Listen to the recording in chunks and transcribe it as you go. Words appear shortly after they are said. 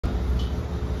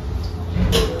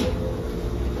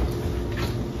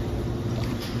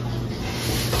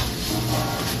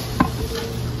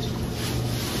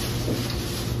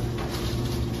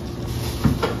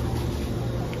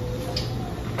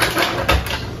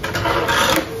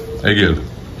Hey, girl.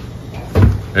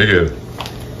 Hey, girl.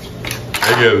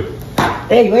 Hey, girl.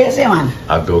 Hey, what you say, man?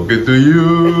 I'm talking to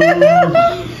you.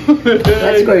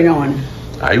 What's going on?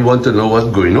 I want to know what's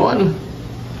going on.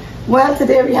 Well,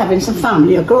 today we're having some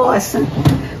family across.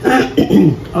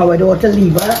 Our daughter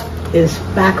Liva is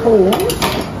back home,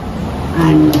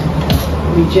 and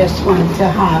we just want to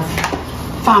have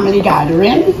family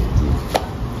gathering,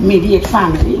 immediate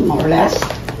family, more or less.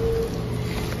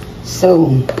 So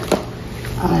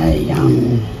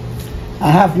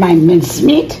I have my minced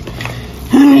meat,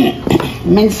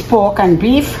 minced pork and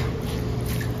beef,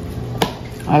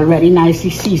 already nicely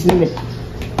seasoned with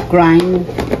grind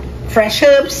fresh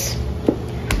herbs,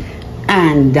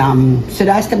 and so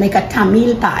that's to make a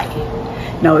Tamil pie.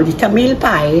 Now the Tamil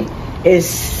pie is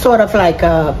sort of like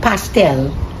a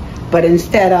pastel, but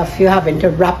instead of you having to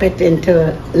wrap it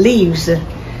into leaves,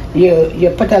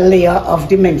 you put a layer of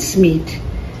the minced meat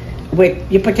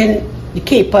you put in the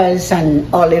capers and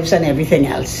olives and everything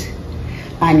else,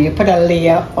 and you put a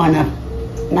layer on a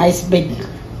nice big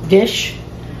dish,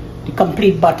 the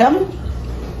complete bottom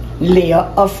layer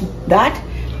of that,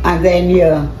 and then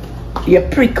you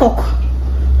pre-cook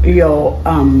your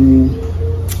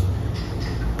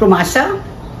promasa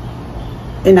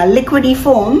in a liquidy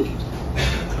form,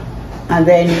 and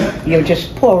then you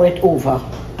just pour it over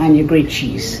and you grate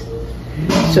cheese.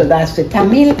 So that's the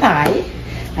Tamil pie.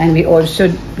 And we're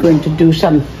also going to do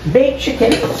some baked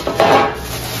chicken.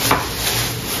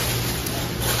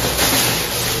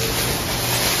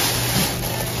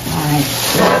 Alright,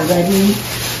 already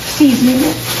seasoning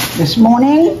it this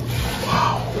morning.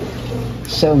 Wow.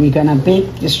 So we're gonna bake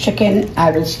this chicken.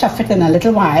 I will stuff it in a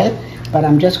little while, but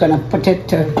I'm just gonna put it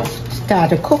to start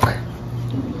to cook.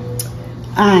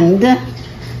 And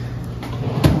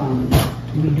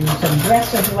we do some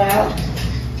breast as well.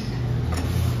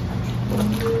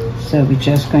 So we're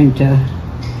just going to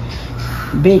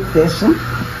bake this. And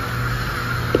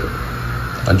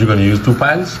you're going to use 2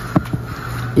 pans?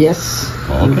 Yes.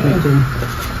 Okay.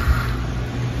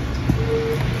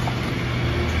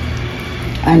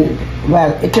 And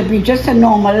well, it will be just a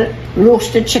normal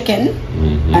roasted chicken.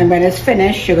 And when it's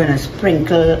finished, you're going to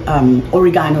sprinkle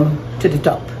oregano to the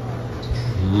top.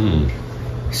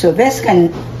 So this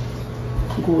can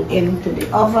go into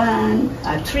the oven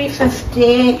at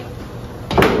 350.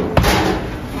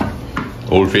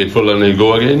 Old Faithful, and then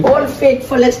go again? Old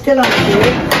Faithful is still on the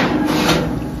way.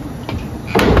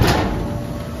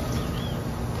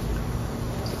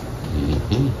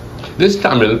 This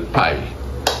Tamil pie,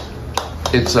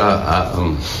 it's I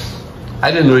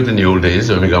didn't know it in the old days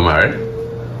when we got married.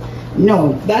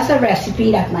 No, that's a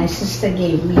recipe that my sister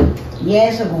gave me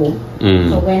years ago.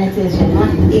 So when it is you're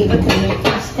not able to make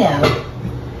pastel,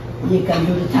 you can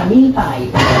do the Tamil pie.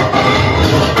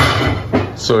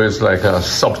 So it's like a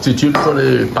substitute for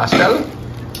the pastel?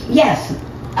 Yes,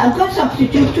 a good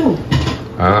substitute too.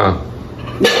 Ah.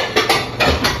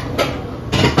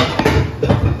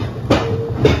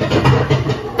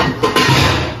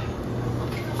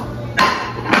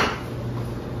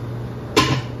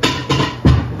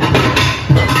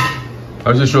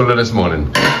 How's your shoulder this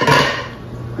morning?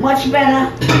 Much better.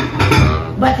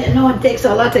 But you know, it takes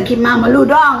a lot to keep Mama Lou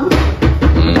down.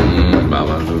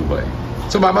 Mama Lou, boy.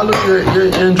 So Mama Lou, you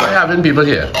enjoy having people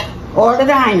here? All the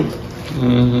time.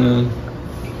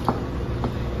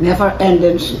 Never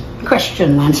ending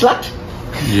question, Lancelot.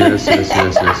 Yes.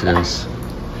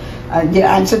 The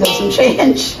answer doesn't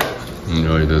change.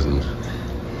 No, it doesn't.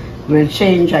 Will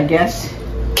change, I guess,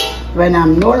 when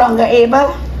I'm no longer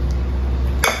able.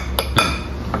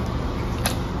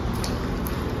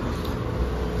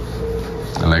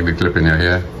 I like the clip in your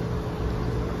hair.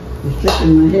 The clip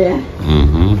in my hair.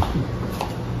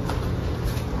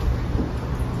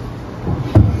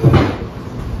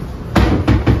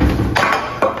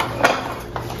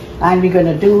 And we're going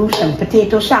to do some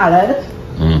potato salad.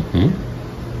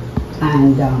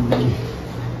 And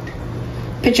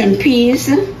pigeon peas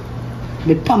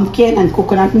with pumpkin and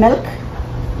coconut milk.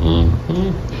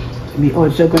 We're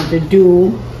also going to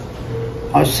do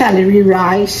our celery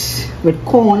rice with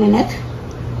corn in it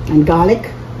and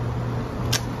garlic.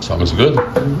 Sounds good.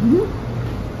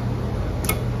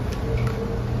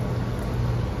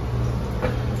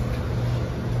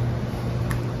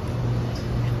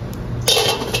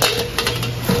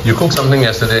 You cooked something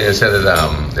yesterday. You said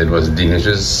that it was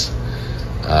Dinesh's,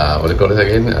 what do you call it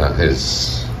again?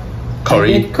 His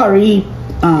curry. I did curry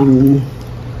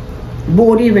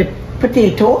body with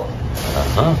potato.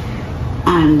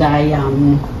 And I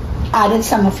added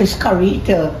some of his curry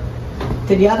to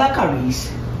the other curries.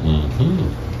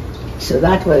 So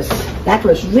that was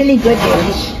really good,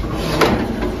 Danish.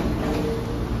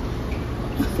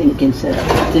 thinking, so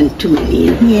putting too many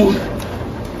in here.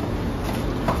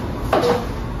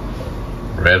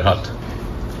 Red hot.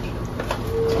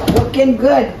 Looking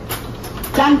good.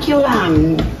 Thank you,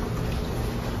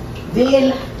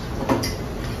 Dale.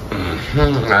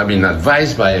 I've been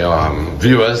advised by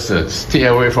viewers to stay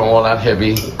away from all that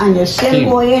heavy. And you're still steam.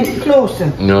 going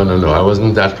closer. No, I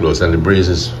wasn't that close, and the breeze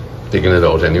is taking it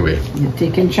out anyway. You're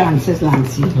taking chances,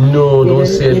 Lancy. No, don't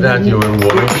say that. You will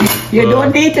worry. You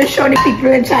don't need to show the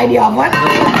people inside the oven.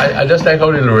 I just like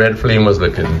how the red flame was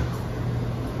looking.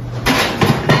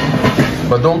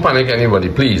 But don't panic, anybody,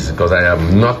 please, because I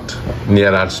am not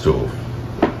near that stove.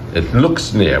 It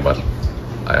looks near, but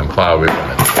I am far away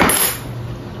from it.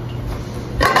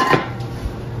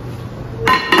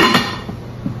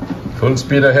 Full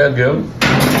speed ahead, girl.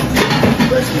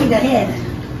 Full speed ahead.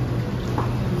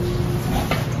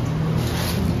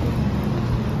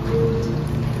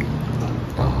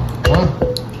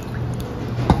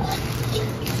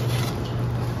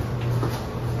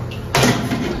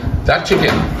 That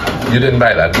chicken, you didn't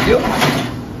buy that, did you?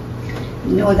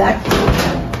 No, that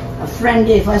a friend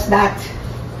gave us that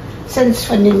since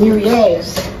for the New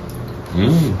Year's.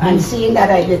 And seeing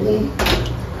that I didn't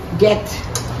get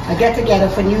a get-together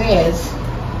for New Year's,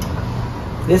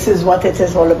 this is what it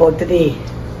is all about today.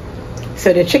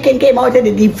 So the chicken came out of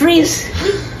the deep freeze,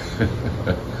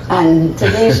 and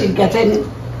today she's getting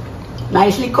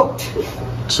nicely cooked.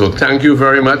 So thank you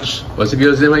very much. What's the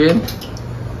girl's name again?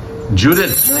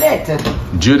 Judith.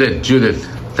 Judith.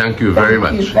 Thank you very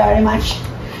much. Thank you very much.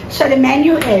 So the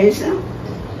menu is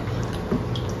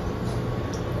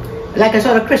like a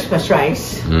sort of Christmas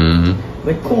rice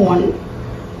with corn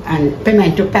and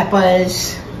pimento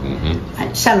peppers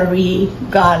and celery,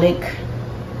 garlic,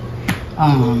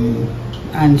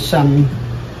 and some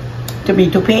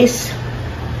tomato paste.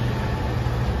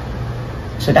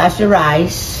 So that's the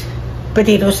rice,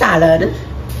 potato salad,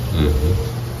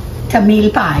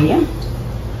 Tamil pie,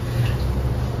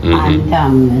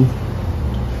 and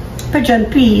pigeon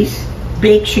peas,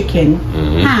 baked chicken,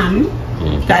 ham.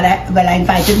 That I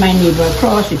invited my neighbor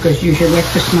across because usually at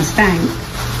Christmas time,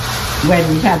 when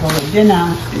we have our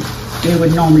dinner, they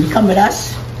would normally come with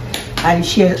us, and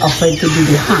she offered to do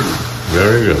the ham.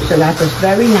 Very good. So that was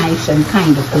very nice and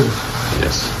kind of her.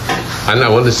 Yes. And I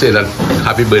want to say that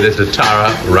happy birthday to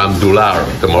Tara Ramdular.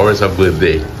 Tomorrow is her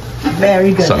birthday.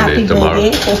 Very good. Sunday, Happy tomorrow.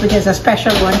 birthday. Hope it is a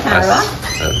special one, Tara.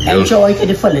 Yes. Enjoy to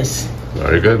the fullest.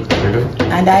 Very good. Very good.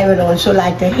 And I would also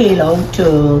like to hail out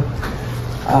to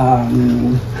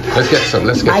Let's get some.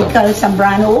 Michael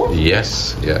Zambrano.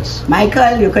 Yes.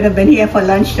 Michael, you could have been here for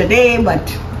lunch today, but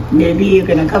maybe you're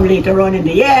going to come later on in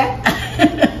the year.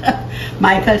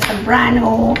 Michael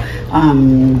Zambrano,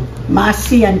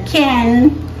 Marcy and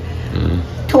Ken,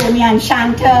 Tony and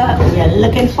Shanta. We are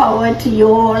looking forward to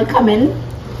you all coming.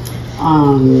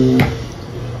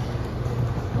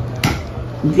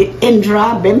 The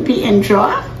Bimpy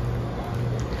Indra.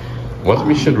 What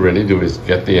we should really do is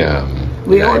get the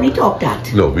We already talked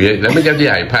that. No, let me get the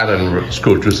iPad and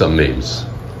scroll through some names.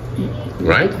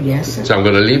 Right? Yes. So I'm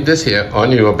going to leave this here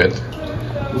on you a bit.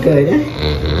 Good.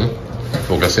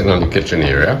 Focusing on the kitchen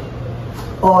area.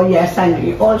 Oh yes, and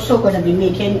we're also going to be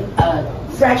making a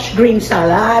fresh green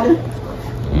salad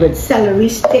with celery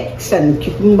sticks and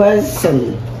cucumbers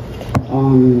and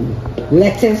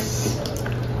lettuce,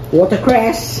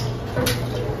 watercress.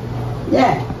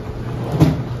 Yeah.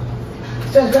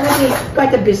 So it's going to be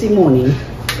quite a busy morning.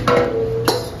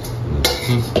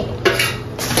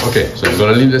 Okay, so I'm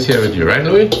going to leave this here with you, right,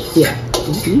 Louis? Yeah.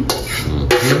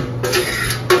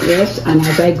 Yes, and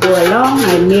as I go along,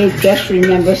 I may just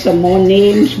remember some more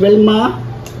names. Wilma.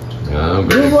 Yeah,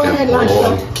 You go ahead,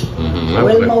 Lancelot.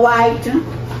 Wilma White.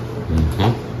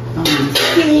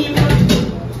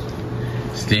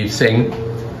 Steve Singh.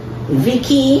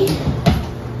 Vicky.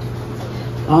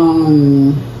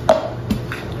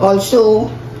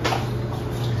 Also.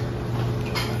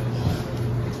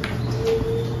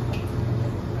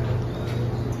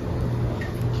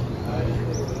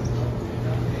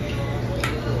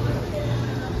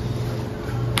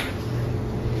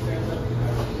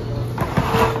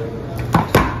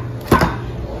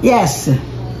 Yes,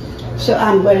 so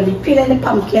I'm going to be peeling the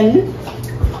pumpkin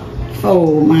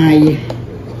for my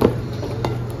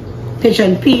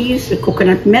pigeon peas with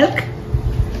coconut milk.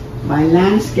 My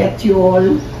Lance get you all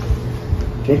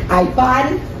the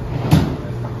iPad.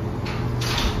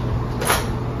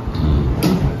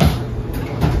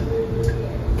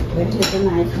 Where is the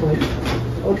knife?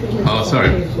 Oh,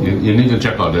 sorry. You need to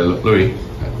check out there, Louis.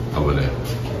 Over there.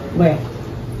 Where?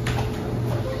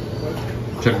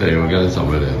 Check there, you'll get it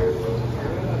somewhere there.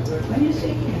 What do you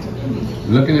say here?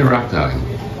 Look in your rack tag.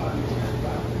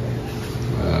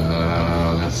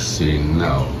 saying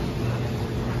now.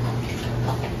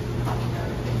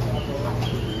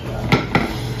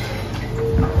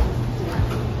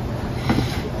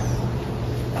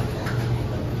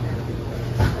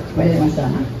 Where do you want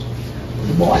that, huh?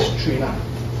 The board?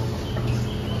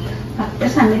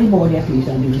 Just hand me the board here, please,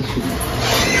 I'll do this for you.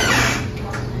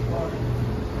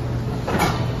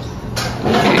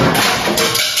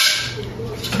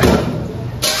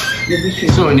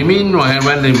 So in the meanwhile,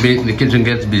 when the kitchen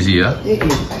gets busier,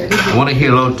 I want to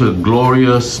hail out to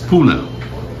Gloria Spooner.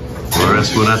 Gloria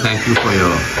Spooner, thank you for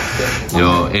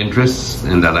your interest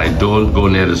in that I don't go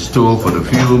near the stove for the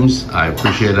fumes. I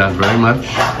appreciate that very much.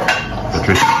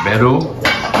 Patricia Bedo,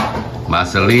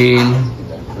 Maciel.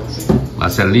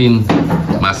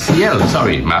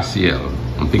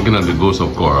 I'm thinking of the ghost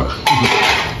of Cora.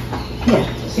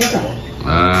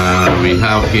 We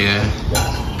have here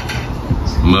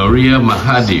Maria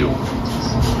Mahadio.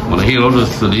 I want to hail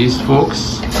out to these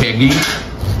folks. Peggy.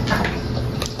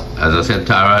 As I said,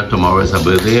 Tara, tomorrow is her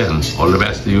birthday, and all the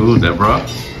best to you. Deborah.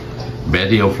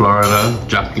 Betty of Florida.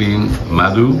 Jacqueline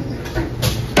Madu.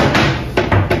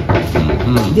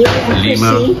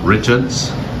 Lima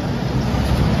Richards.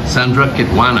 Sandra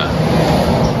Kitwana.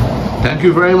 Thank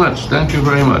you very much. Thank you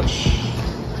very much.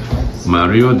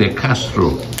 Mario de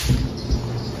Castro.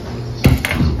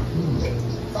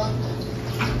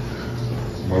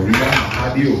 Maria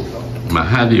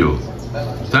Mahadio.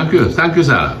 Thank you,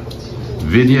 Sarah.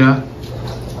 Vidya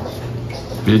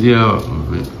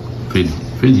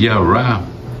Ra.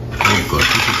 Oh God,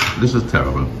 this is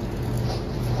terrible.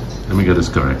 Let me get this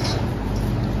correct.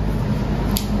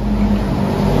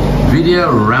 Vidya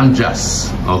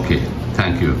Ramjas. Okay,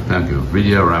 thank you.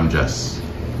 Vidya Ramjas.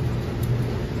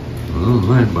 All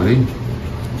right, buddy.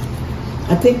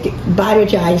 I think bad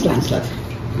with your eyes, Lancelot.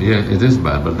 Yeah, it is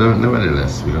bad, but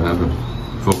nevertheless, we're gonna have to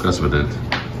focus with it.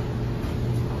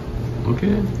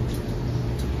 Okay.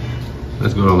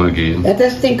 Let's go on again. Let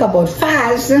us think about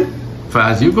Faz.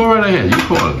 Faz, you go right ahead. You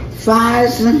call.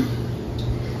 Faz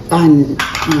and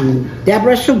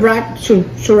Deborah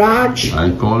Suraj.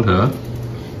 I called her.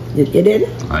 You did?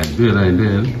 I did.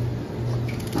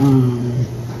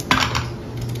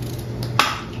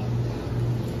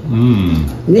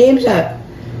 Names are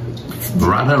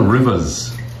Radha Rivers.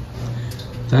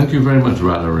 Thank you very much,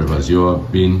 Radha Rivers. You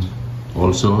have been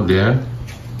also there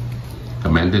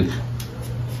commented.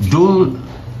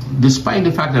 Despite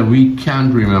the fact that we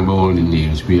can't remember all the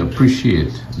names, we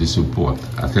appreciate the support.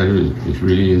 I tell you, it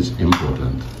really is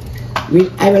important.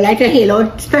 I would like to hail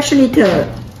out, especially to,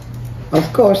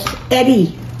 of course,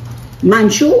 Eddie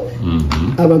Manchu,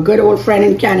 our good old friend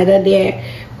in Canada there,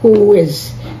 who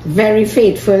is very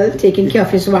faithful, taking care of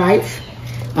his wife.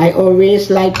 I always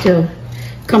like to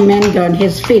commend on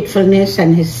his faithfulness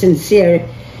and his sincere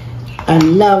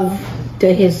and love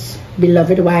to his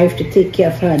beloved wife to take care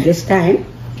of her at this time.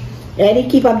 Eddie,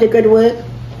 keep up the good work.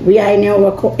 We are in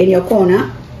your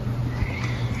corner.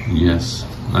 Yes,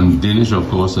 and Danish, of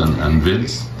course, and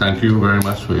Vince, thank you very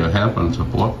much for your help and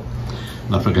support.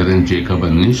 Not forgetting Jacob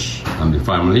and Nish and the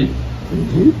family.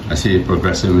 I see you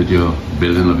progressing with your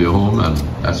building of your home, and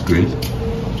that's great.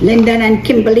 Lyndon and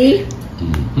Kimberly.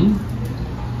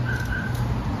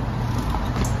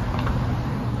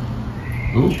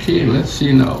 Okay, let's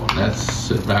see now. Let's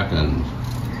sit back and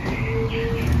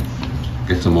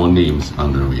get some more names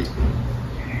underway.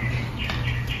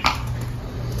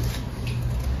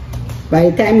 By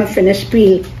the time I finish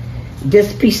peel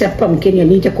this piece of pumpkin, you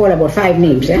need to call about 5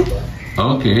 names, eh?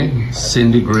 Okay,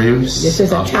 Cindy Graves. This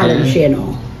is a challenge, you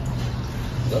know.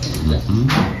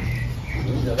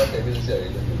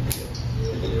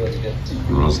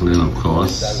 Rosalind, of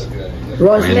course.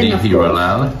 Rosalind, Randy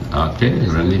Hiralal. Okay,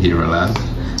 Randy Hiralal.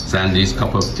 Sandy's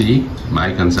cup of tea.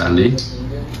 Mike and Sandy.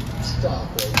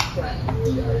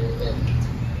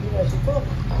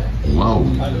 Wow.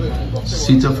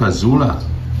 Sita Fazula.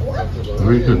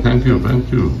 Very good. Thank you.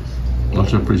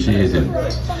 Much appreciated.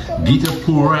 Gita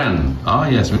Puran. Oh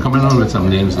yes, we're coming on with some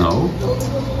names now.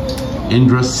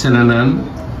 Indra Sinanan.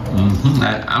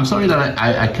 I'm sorry that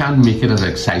I can't make it as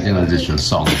exciting as this should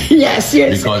sound. Yes.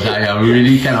 Because I am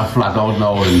really kind of flat out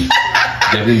now in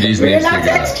getting these names together. We'll have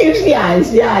to excuse the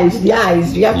eyes. You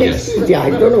have to excuse the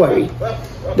eyes. Don't worry.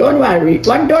 Don't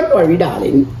worry,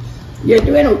 darling. You're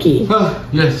doing okay.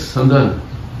 Yes, I'm done.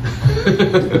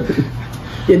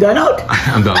 You done out?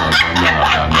 I'm done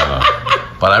out.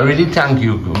 But I really thank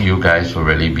you guys for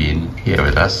really being here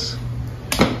with us.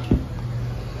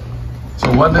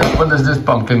 So what does this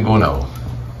pumpkin go now?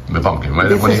 The pumpkin.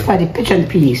 This is for the pigeon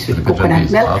peas with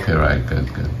coconut milk. Okay, right, good.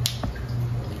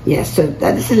 Yes, so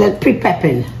this is a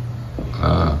pre-pepping.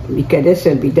 Because this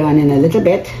will be done in a little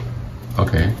bit.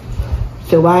 Okay.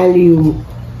 So while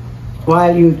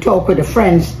you talk with the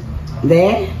friends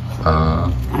there,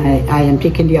 I am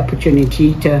taking the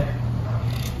opportunity to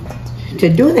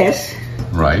do this.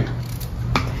 Right.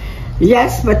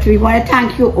 Yes, but we want to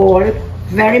thank you all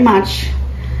very much.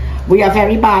 We are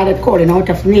very bad at calling out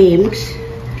of names,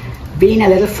 being a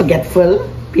little forgetful,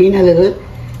 being a little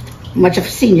much of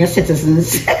senior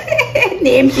citizens.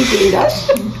 Names evade us.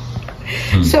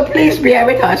 So please bear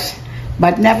with us.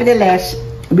 But nevertheless,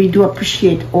 we do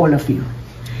appreciate all of you.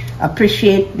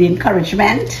 Appreciate the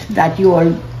encouragement that you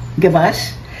all give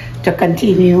us to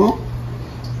continue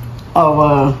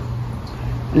our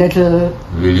little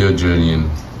video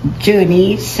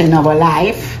journeys in our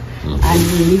life. And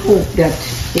we hope that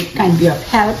it can be of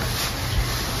help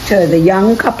to the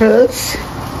young couples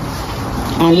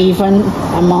and even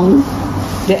among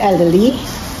the elderly,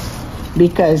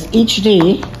 because each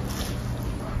day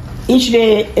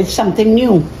is something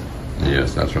new.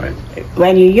 Yes, that's right.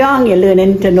 When you're young, you're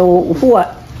learning to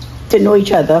know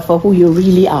each other for who you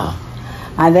really are.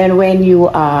 And then when you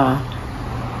are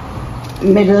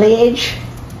middle-aged,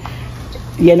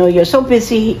 you know, you're so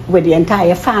busy with the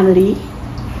entire family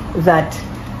that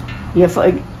you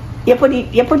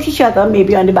put each other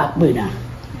maybe on the back burner.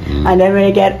 And then when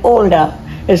you get older,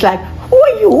 it's like, who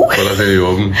are you?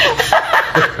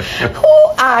 Who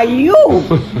are you?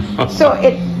 So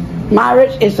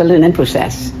marriage is a learning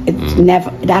process. It's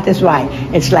never. That is why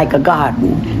it's like a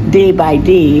garden. Day by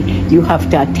day, you have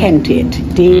to attend to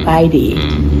it. Day by day,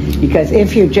 because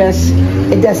if you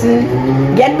it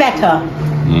doesn't get better.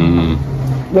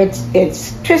 With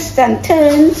its twists and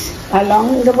turns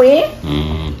along the way,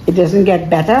 it doesn't get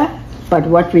better. But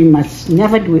what we must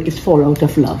never do is fall out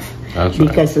of love. That's right.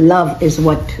 Because love is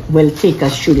what will take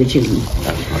us through the journey.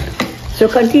 That's right. So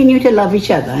continue to love each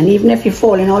other, and even if you're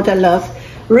falling out of love,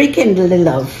 rekindle the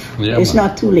love. Yeah, it's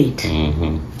not too late.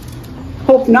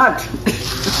 Hope not.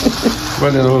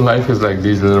 Well, you know, life is like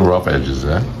these little rough edges,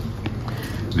 eh?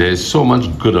 There's so much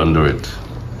good under it.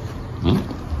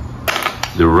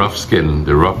 The rough skin,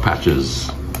 the rough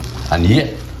patches, and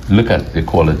yet look at the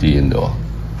quality indoor.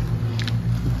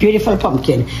 Beautiful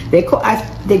pumpkin.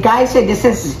 The guy said this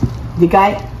is the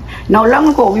guy. Now, long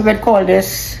ago, we would call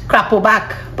this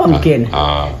crapoback pumpkin.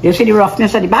 You see the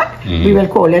roughness at the back? We will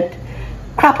call it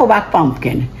crapoback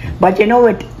pumpkin. But you know,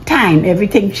 with time,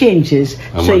 everything changes.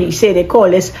 So you say they call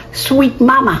this sweet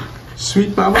mama.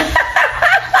 Sweet mama?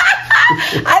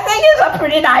 I think it's a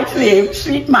pretty nice name,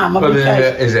 sweet mama. But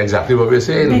it's exactly what we're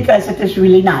saying. Because it is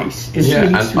really nice. It's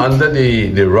really and sweet. under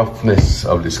the roughness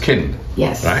of the skin.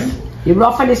 Yes. Right? The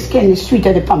rougher the skin, the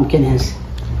sweeter the pumpkin is.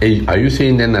 Are you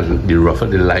saying then that the rougher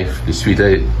the life, the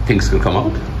sweeter things can come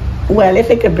out? Well, if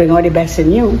it could bring out the best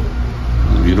in you.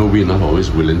 You know, we're not always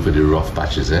willing for the rough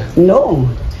patches, eh? No.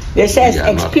 It says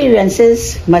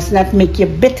experiences must not make you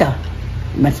bitter,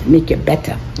 must make you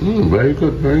better. Very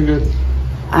good, very good.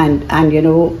 And you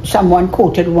know, someone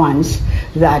quoted once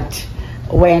that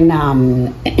when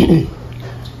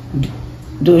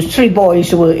those three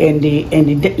boys were in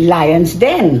the lion's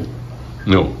den.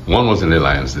 No, one was in the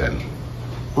lion's den.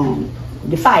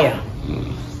 The fire.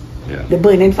 Yeah. The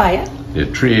burning fire. The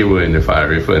three were in the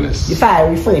fiery furnace. The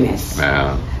fiery furnace.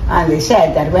 Yeah. And they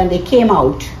said that when they came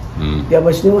out, there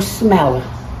was no smell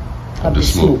of the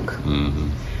smoke.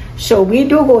 So we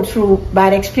do go through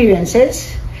bad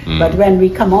experiences, but when we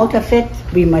come out of it,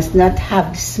 we must not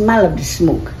have the smell of the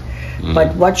smoke.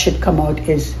 But what should come out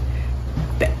is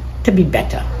to be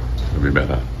better. To be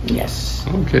better. Yes.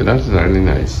 Okay, that's really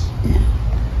nice. Yeah.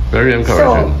 Very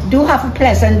encouraging. So, do have a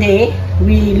pleasant day.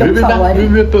 We look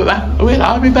forward.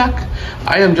 I'll be back.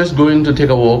 I am just going to take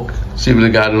a walk, see what the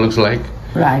garden looks like.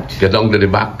 Right. Get down to the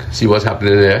back, see what's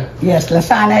happening there. Yes,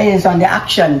 Lasana is on the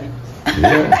action.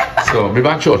 Yeah. So, I'll be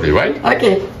back shortly, right?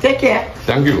 Okay, take care.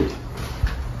 Thank you.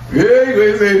 Hey,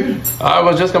 crazy. I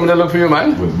was just coming to look for you,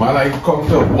 man. With man, I come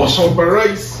to wash up my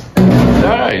rice. All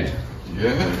right.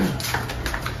 Yeah.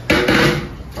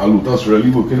 Aluta's really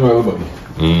working well, buddy.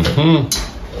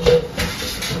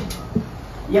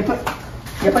 You put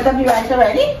up the rice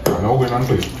already? I know we're not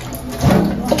playing.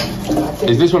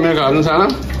 Is this from your garden, Sana?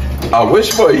 I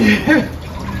wish, boy.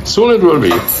 Soon it will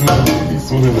be.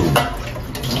 Soon it will be.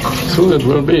 Soon it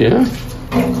will be, yeah?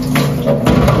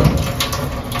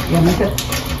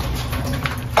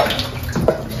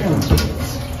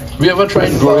 We ever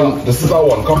tried growing? This is our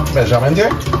 1 cup measurement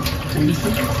here?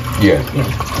 Yeah.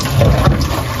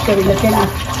 So we're looking at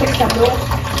 6 of those.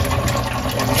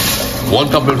 1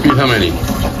 cup will feed how many?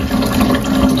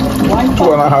 1 cup.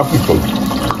 2.5 people.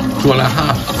 2.5.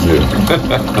 Yeah.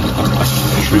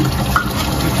 3.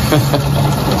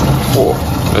 4.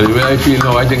 The way I feel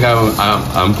now, I think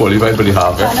I'm qualified for the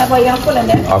half. Eh?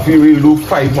 I feel we'll do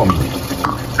 5 more.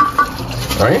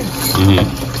 Right?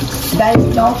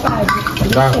 Guys, no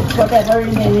 5. Whatever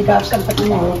remaining, got some for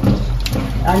tomorrow.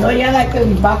 I know you like to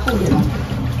back food, you know.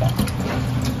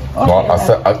 Okay,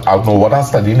 well, I know what I'm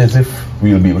studying is if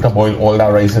we'll be able to boil all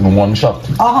that rice in one shot.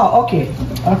 Okay.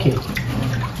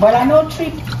 But I know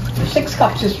 6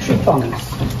 cups is 3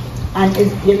 pounds. And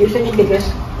you're using the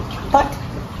biggest pot?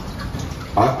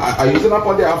 I use it up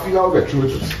on the half I'll get through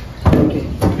it. Okay.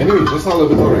 Anyway, just a little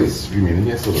bit of rice remaining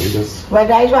here, so we just... Well,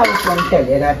 that is what I was going to tell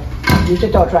you, that use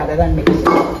it out rather than mix it.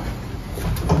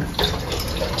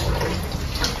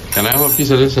 Can I have a piece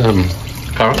of this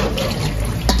carrot?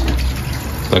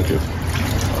 Thank you.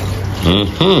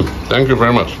 Thank you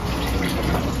very much.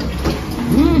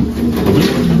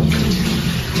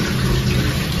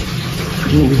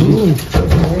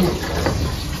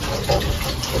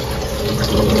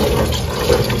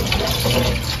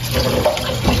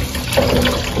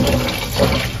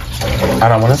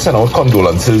 And I want to send out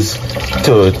condolences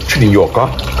to Trini Yorker.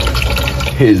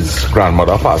 His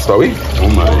grandmother passed away. Oh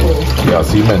my.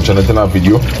 Yes, he mentioned it in a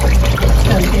video.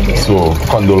 So,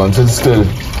 condolences to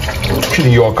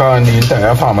Trini Yorker and the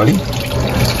entire family.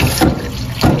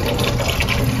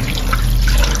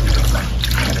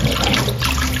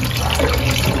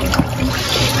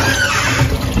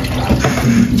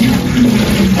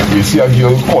 You see a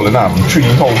girl calling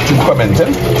Trini how to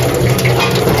commenting.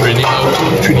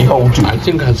 Trini how to. I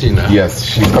think I've seen that. Yes,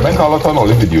 she comment a lot on all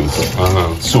the videos.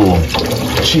 So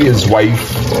she is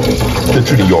wife to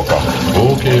Trini Yorker.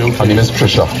 Okay. Her name is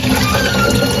Trisha.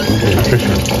 Okay,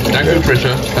 Trisha. Thank you,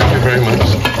 Trisha. Thank you very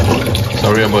much.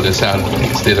 Sorry about the sad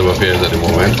state of affairs at the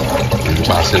moment. We're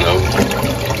passing out.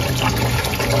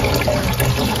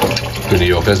 Trini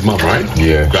Yorker's mom, right?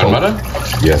 Yeah. Grandmother?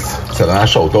 Yes. So then I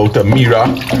shout out to Mira,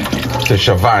 to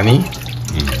Shavani,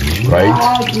 right?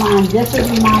 Right, man. This is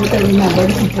the man to remember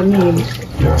the people names.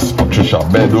 Yes. Patricia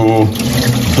Bedo,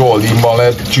 Dolly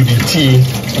Mullet, Judy T,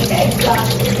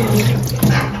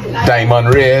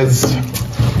 Diamond Reyes.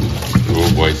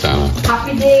 Oh boy, Sana.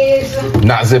 Happy days.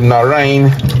 Nazim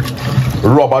Narain,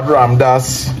 Robert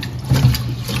Ramdas,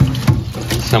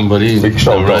 Somebody, big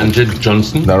shout out. Naranjit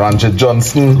Johnson. Naranjit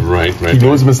Johnson. Right. He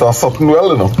knows Mr. Sutton well,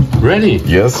 you know. Ready?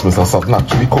 Yes, Mr. Sutton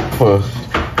actually cooked for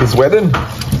his wedding.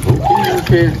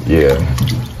 Okay. Yeah.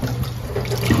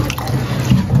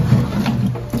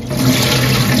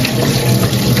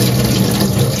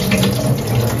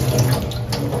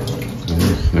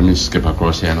 Let me skip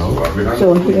across here now.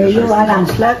 So here you are,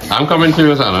 Lancelot. I'm coming to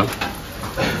you, Sana.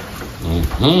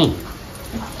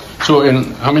 So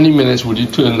in how many minutes would you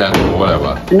turn that or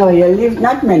whatever? No, you leave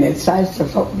not minutes. That's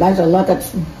a lot of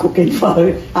cooking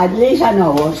for at least an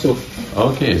hour or so.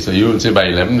 Okay, so you would say by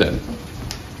 11 then?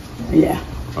 Yeah.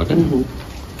 Okay. And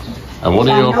what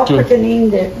So are you I'm now up to? putting in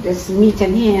this meat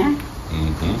in here.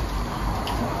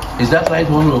 Is that light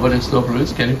on over the stove,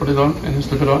 Louis? Can you put it on? Can you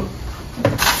slip it on?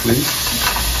 Please.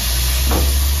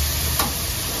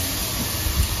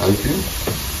 Thank you.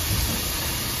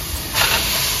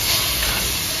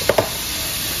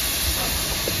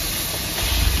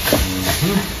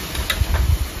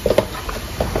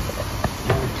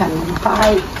 Tamil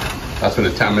pie. That's for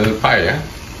the Tamil pie, yeah?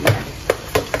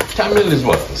 Tamil is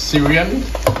what? Syrian?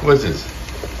 What is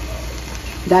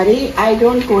it? Daddy, I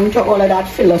don't go into all of that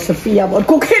philosophy about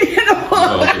cooking, you know.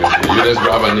 Oh, okay. You just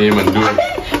grab a name and do it.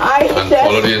 I And said,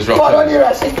 follow the instructions. follow the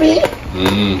recipe.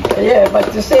 Yeah,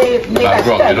 but to say make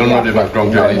Background, a you don't know the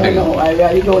background to anything. No, I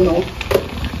really don't know.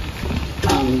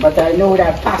 But I know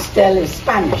that pastel is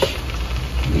Spanish.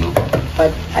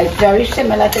 But it's very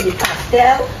similar to the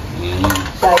pastel.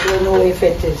 So I don't know if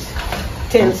it is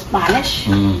still Spanish.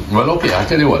 Well, okay, I'll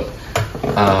tell you what.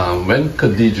 When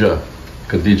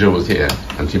Khadija was here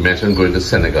and she mentioned going to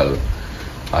Senegal,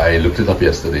 I looked it up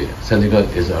yesterday. Senegal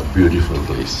is a beautiful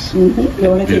place. You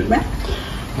want to take me?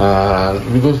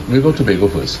 We go to Tobago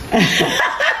first.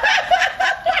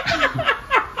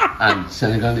 And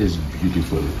Senegal is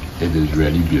beautiful. It is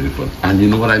really beautiful. And you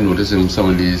know what I noticed in some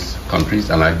of these countries,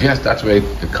 and I guess that's where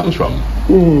it comes from.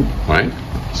 Right?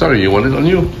 Sorry, you want it on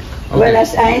you? Okay. Well,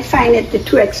 I find it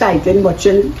too exciting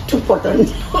watching two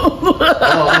buttons.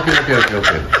 Oh,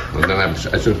 okay. Well, then I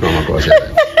should come across it.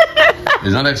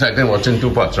 It's not exciting watching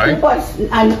two pots, right? Two pots,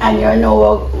 and you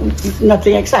know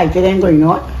nothing exciting and going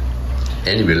on.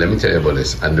 Anyway, let me tell you about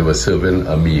this. And they were serving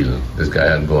a meal. This guy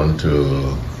had gone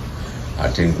to, I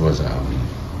think it was,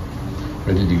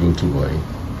 where did he go to, boy?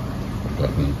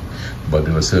 Forgotten. But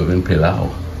they were serving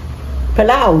pilau.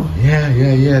 Pilau?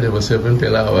 Yeah, they were serving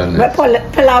pilau. And But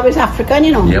pilau is African,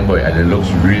 you know. yeah, boy, and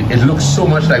it looks so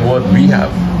much like what we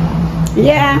have.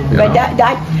 Yeah, You but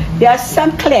know? there are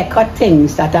some clear-cut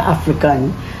things that are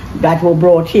African that were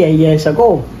brought here years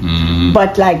ago.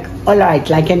 But like, all right,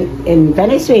 like in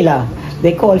Venezuela,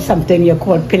 they call something you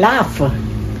call pilaf,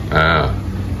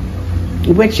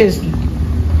 which is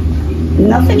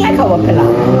nothing like our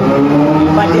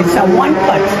pilaf, but it's a one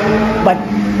pot, but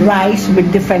rice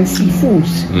with different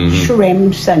seafoods,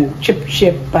 shrimps and chip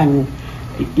and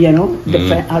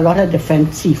a lot of different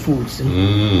seafoods.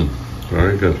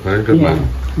 Very good, Yeah. man.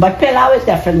 But pilau is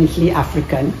definitely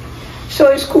African.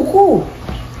 So is kuku.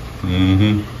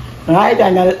 Right?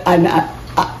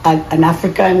 An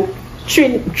African,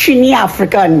 Trini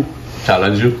African.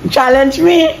 Challenge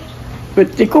me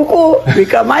with the kuku,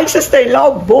 because my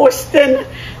sister-in-law boasting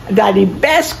that the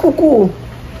best kuku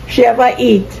she ever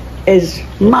eat is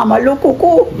Mama Lou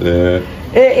kuku.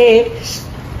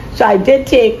 So I did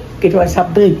take, it was her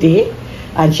birthday,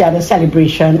 and she had a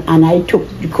celebration, and I took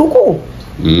the kuku.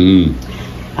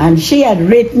 And she had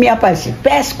rated me up as the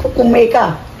best kuku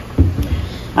maker.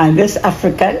 And this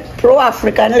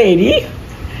pro-African lady,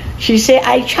 she said,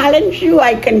 I challenge you,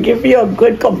 I can give you a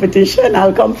good competition,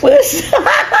 I'll come first.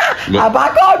 I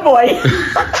back out, boy.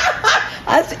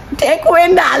 I said, take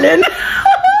win, darling.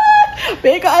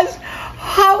 Because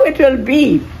how it will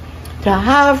be to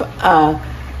have a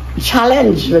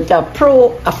challenge with a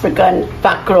pro-African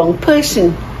background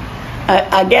person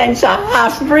against a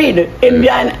half-breed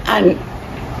Indian and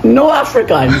no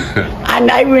African, and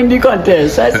I win the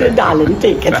contest. So I said, darling,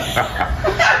 take it.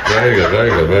 Very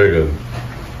good.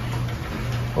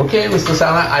 Okay, Mr.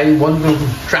 Sana, I want to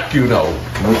track you now.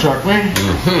 You track me?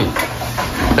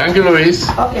 Thank you, Louise.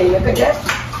 Okay, you can just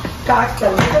cast a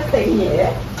little thing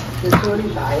here to show the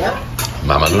fire.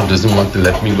 Mama Lou doesn't want to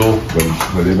let me go.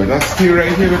 Well, you better stay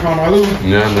right here with Mama Lou.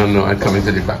 No, I'm coming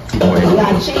to the back too, boy.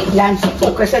 Nancy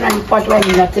focusing on the pot when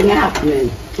nothing happening.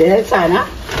 See that, Sana?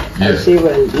 Yeah. I say,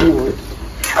 well,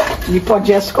 the pot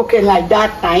just cooking like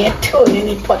that, now you're turning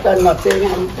the pot on nothing.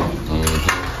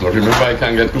 But remember, I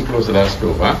can't get too close to that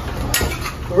stove, huh?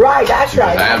 Right, that's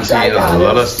right. I am seeing a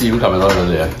lot of steam coming out of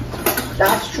there.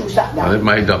 That's true, And if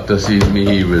my doctor sees me,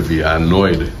 he will be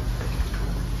annoyed.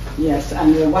 Yes,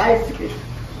 and your wife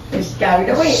is carried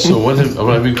away. So what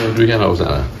are we going to do here now,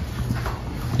 Sana?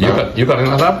 You cutting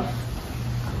that up?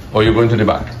 Or you going to the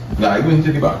back? No, I'm going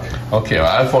to the back. Okay, well,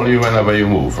 I'll follow you whenever you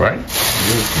move, right?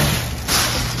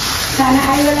 Sana,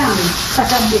 I will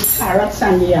cut up the carrots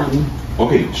and the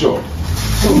Okay, sure.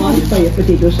 tomatoes for your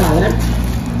potato salad.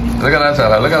 Look at that,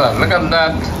 Sana. Look at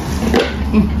that.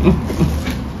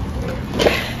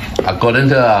 According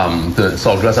to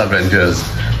Saltgrass Adventures,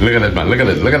 look at it, man. Look at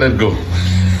it go.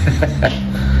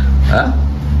 Huh?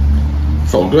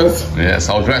 Saltgrass? Yeah,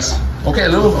 Saltgrass. Okay,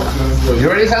 Lou. You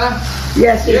ready, Sana?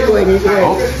 Yes, it's going.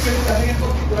 Oh.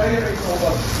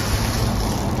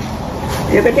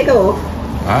 You can take a walk.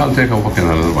 I'll take a walk in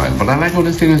a little while. But I like how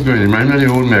this thing is going. It reminds me of the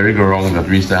old merry-go-round that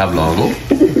we used to have long ago.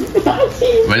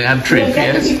 When you had trade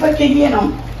fairs. You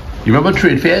remember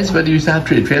trade fairs? When you used to have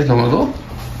trade fairs long ago?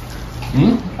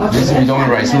 This is on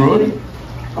Rice Road?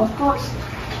 Of course.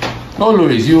 No,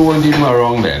 Louise, you weren't even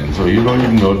around then, so you don't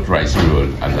even know Rice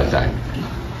Road at that time.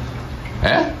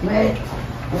 Eh?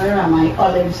 Where are my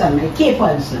olives and my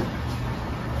capers?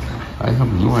 I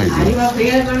have no Are you idea.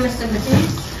 available, Mr.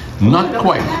 Batiste? Not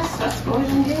quite. What's going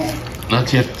on here?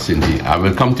 Not yet, Cindy. I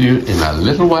will come to you in a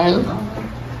little while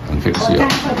and fix you up.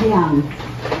 Thanks for the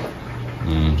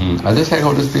I just like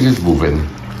how this thing is moving.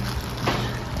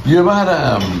 You ever had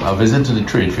a visit to the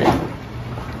trade fair?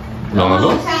 Long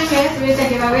ago? Yes, we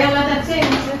give away a lot of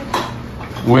things.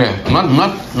 Where? Not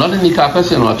in the carcass,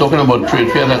 you know. I'm talking about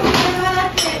trade fair that.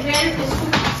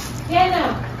 Yeah, no.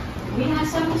 We have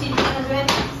some teachers when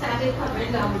started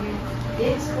coming down here. They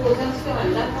expose us to a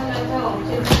lot of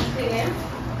objects there.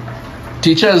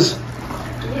 Teachers?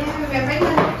 Yeah, remember you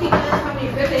had teachers from the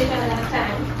village at that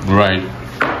time. Right.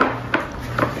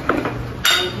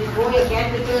 And you go and get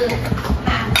little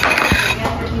hands, you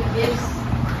get little gifts.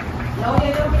 No,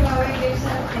 they don't give away gifts.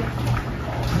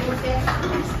 Things get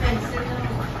expensive now.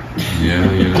 Yeah.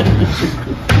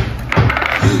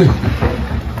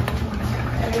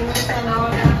 Everyone's done all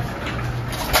that.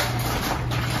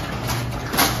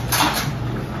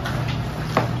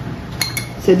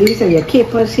 So these are your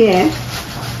capers here,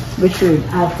 which we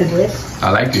add to this.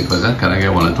 I like it, but can I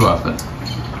get one or two after?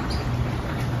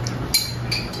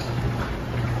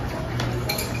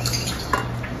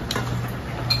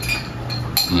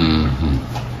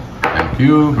 Thank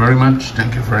you very much.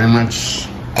 Thank you very much.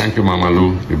 Thank you, Mama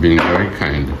Lou. You've been very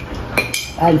kind.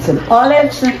 And some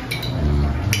olives. What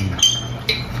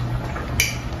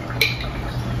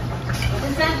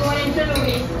is that going into,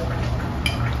 Louise?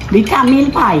 The Tamil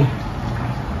pie.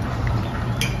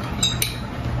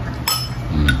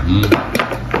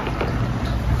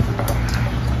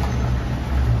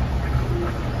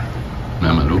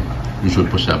 Mama Lou, you should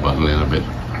push that button in a bit.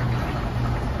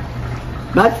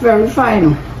 That's very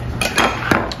fine.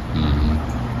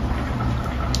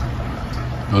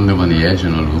 Don't live on the edge, you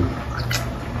know, Lou.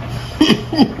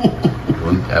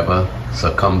 Don't ever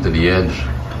succumb to the edge.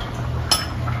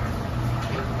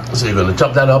 So you're gonna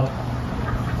chop that up.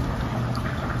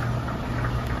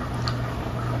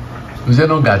 Is there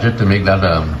no gadget to make that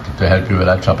to help you with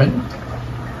that chopping?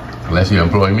 Unless you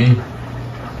employ me.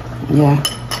 Yeah.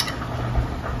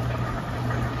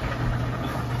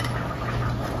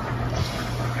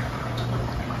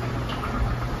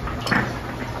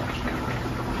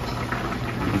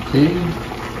 Okay.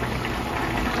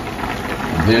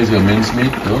 There's your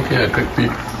mincemeat. Okay, a quick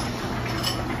peek.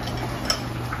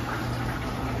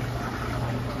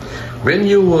 When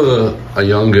you were a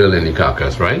young girl in the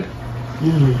carcass, right?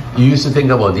 You used to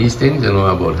think about these things, you know,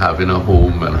 about having a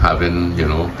home and having, you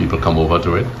know, people come over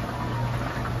to it.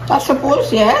 I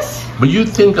suppose, yes. But you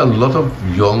think a lot of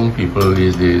young people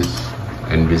these days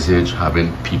envisage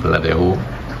having people at their home?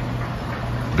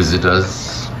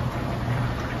 Visitors?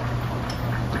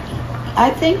 I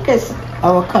think as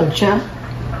our culture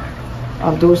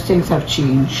of those things have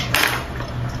changed.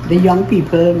 The young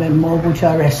people went more go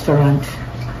to a restaurant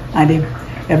and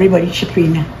everybody chip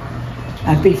in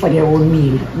and pay for their own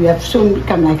meal. We have soon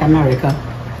become like America.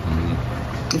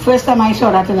 The first time I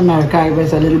saw that in America, I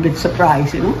was a little bit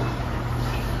surprised, you know,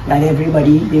 that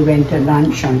everybody, they went to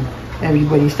lunch and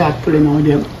everybody started pulling out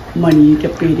their money to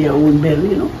pay their own bill,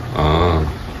 you know.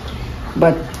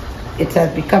 But it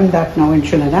has become that now in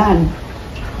Trinidad.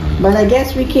 But I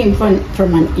guess we came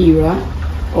from an era,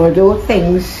 although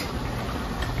things,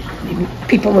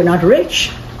 people were not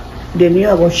rich. They knew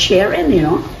about sharing, you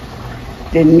know.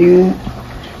 They knew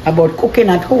about cooking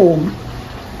at home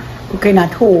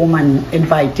and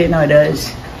inviting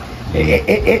others.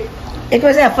 It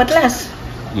was effortless.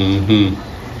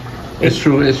 It's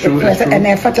true. It was an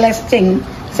effortless thing.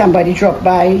 Somebody drop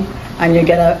by and you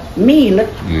get a meal.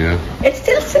 Yeah. It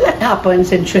still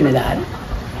happens in Trinidad.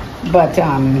 But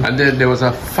and there was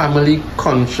a family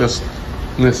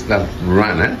consciousness that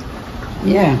ran it.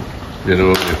 Yeah. You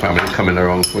know, the family coming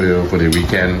around for you for the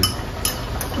weekend.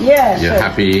 Yeah. You're so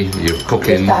happy, you're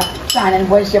cooking. you start planning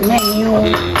what's your menu.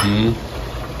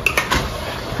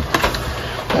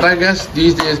 But I guess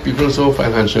these days people are so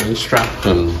financially strapped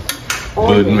and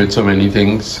burdened with so many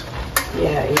things.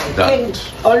 Yeah. That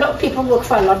Although people work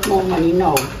for a lot more money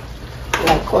now,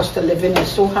 like cost of living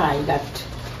is so high that.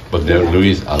 But there,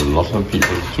 Louise, a lot of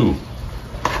people too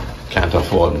can't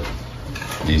afford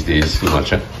these days too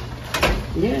much.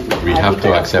 Yeah. We have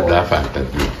to accept that fact that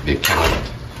they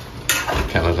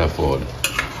cannot afford.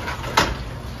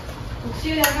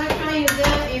 See, I'm not trying to do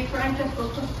in front of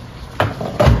Coco.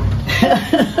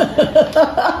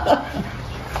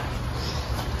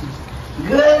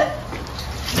 Good.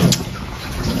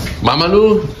 Mama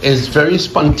Lou is very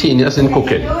spontaneous in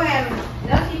cooking. You know,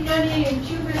 not even on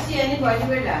YouTube see anybody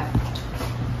with that.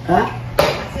 Huh?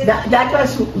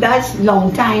 That's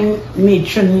long time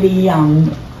matronly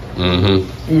young.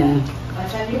 Yeah.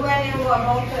 But I knew when they were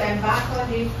about to embark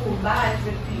on the food bags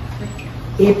with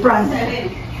Apron. selling.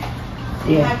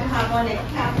 They had to have on the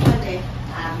cap and the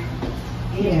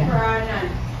apron and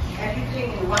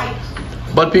everything in white.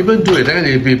 But people do it, eh?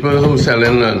 The people who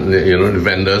selling, you know, the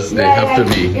vendors, they have to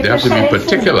be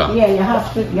particular.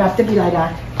 Food, you have to be like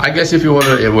that. I guess if you want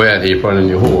to wear an apron in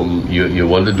your home, you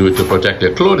want to do it to protect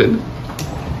your clothing.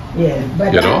 Yeah,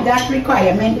 but that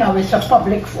requirement now is for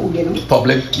public food, you know.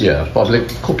 Public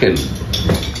cooking.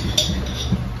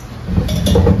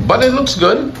 But it looks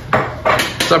good.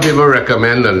 Some people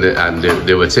recommend and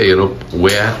they would say, you know,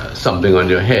 wear something on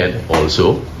your head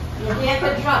also. Your hair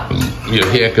could drop. Your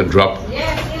hair could drop.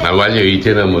 Yes. And while you're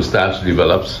eating, a mustache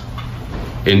develops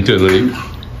internally.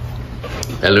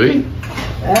 And Louis,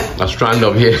 a strand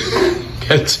of hair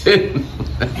gets in.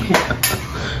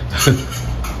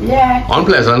 Yeah.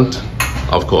 Unpleasant,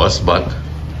 of course, but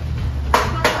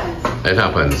it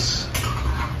happens.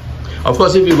 Of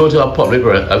course, if you go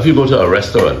to a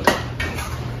restaurant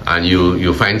and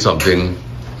you find something,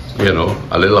 you know,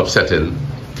 a little upsetting,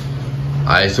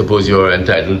 I suppose you're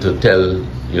entitled to tell,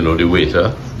 you know, the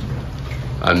waiter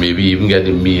and maybe even get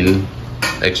the meal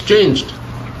exchanged.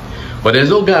 But there's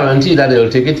no guarantee that they'll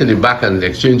take it to the back and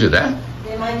exchange it, eh?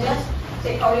 They might just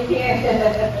take all the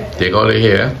hair. Take all the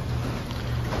hair,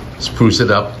 spruce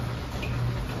it up,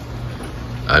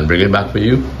 and bring it back for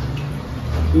you.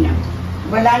 Yeah.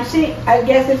 Well, I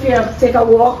guess if you take a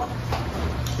walk,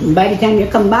 by the time you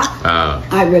come back,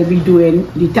 I will be doing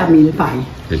the Tamil pie.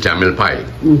 The Tamil pie.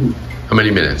 How many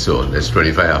minutes? So it's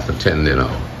 25 after 10 now.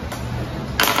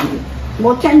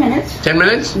 About 10 minutes. 10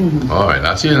 minutes? All right,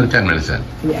 I'll see you in 10 minutes then.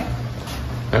 Yeah.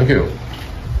 Thank you.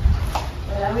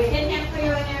 Well, we can have for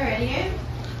you when you're ready, eh?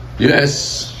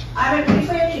 Yes. I will pay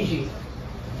for your Gigi.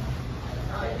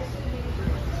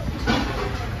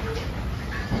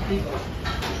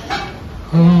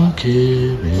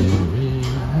 Okay.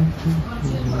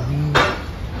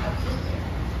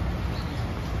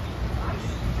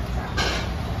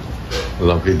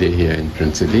 Lovely day here in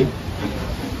Prince City.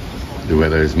 The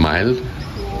weather is mild.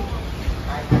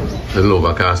 A little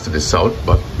overcast to the south,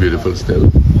 but beautiful still.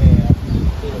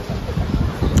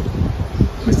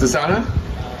 Mr. Sana?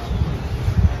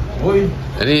 Boy.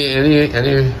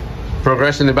 Any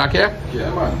progress in the back here?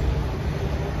 Yeah, man.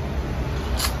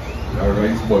 Our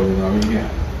rice boiling on here.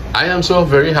 I am so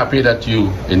very happy that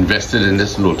you invested in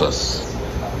this lotus.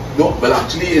 No, well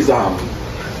actually is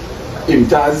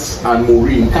Imtaz and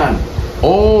Maureen Khan.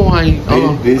 Oh,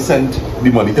 They sent the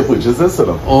money to purchase this, you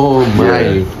know. Oh my!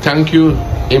 Yeah. Thank you,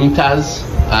 Imtaz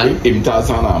and Imtaz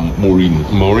and Maureen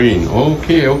Maureen.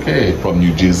 Okay. from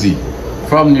New Jersey.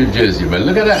 From New Jersey. Well,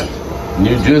 look at that.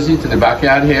 New Jersey to the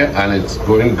backyard here, and it's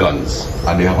going guns.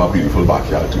 And they have a beautiful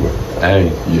backyard too. Hey,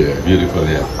 Yeah. beautiful.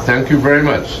 Yeah. Thank you very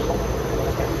much.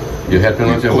 You're helping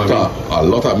out your Cooked mommy. a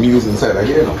lot of meals inside of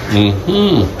here, you know.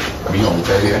 Mm-hmm. Me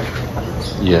outside here.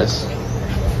 Yes.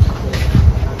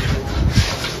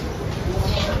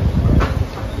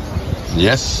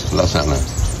 Yes, Lasana.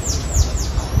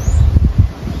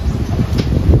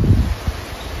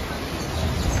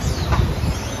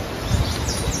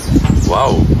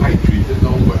 Wow. Hydrated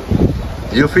now,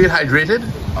 but You feel hydrated?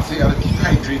 I say you gotta keep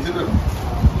hydrated, you know.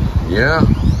 Yeah,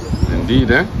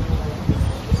 indeed, eh?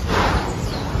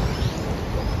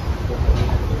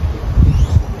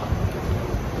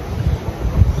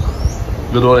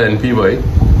 Good old NP boy.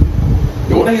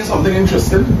 You wanna hear something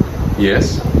interesting?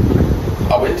 Yes.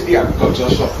 I went to the agriculture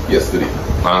shop yesterday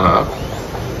Uh-huh.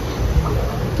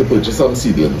 to purchase some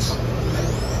seedlings,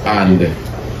 and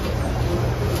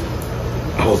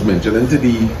I was mentioning to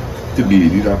the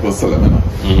lady that was selling them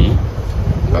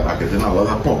Mm-hmm. that I'm getting a lot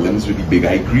of problems with the big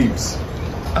eye grapes.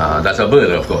 That's a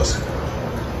bird, of course.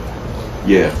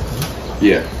 Yeah.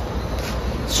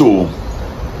 So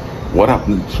what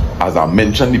happened, as I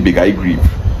mentioned the big eye grape,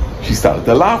 she started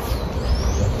to laugh.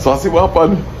 So I said, what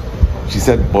happened? She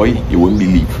said, boy, you won't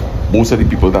believe, most of the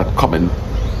people that come in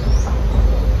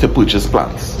to purchase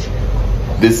plants,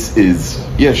 this is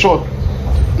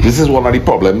this is one of the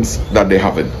problems that they're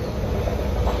having.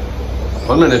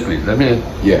 1 minute, please. Let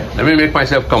me make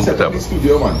myself Set up comfortable. the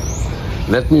studio, man.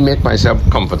 Let me make myself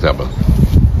comfortable.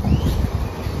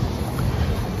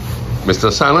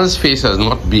 Mr. Sana's face has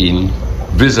not been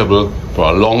visible for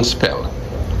a long spell,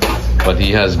 but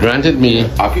he has granted me.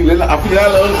 I feel a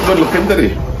little good looking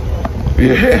today.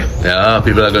 Yeah.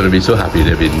 People are going to be so happy.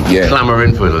 They've been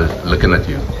clamoring for looking at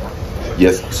you.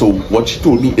 Yes. So what she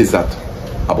told me is that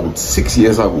about 6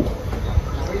 years ago,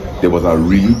 there was a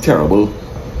really terrible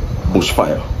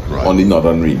bushfire on the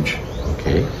northern range.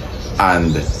 Okay.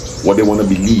 And what they want to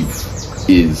believe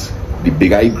is the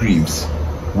big eye greaves,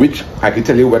 which I can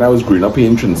tell you, when I was growing up here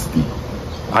in Trinity,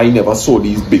 I never saw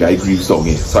these big eye greaves down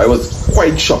here. So I was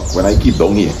quite shocked when I came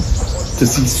down here to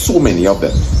see so many of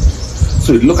them.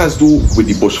 So it looked as though with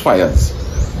the bushfires,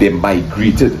 they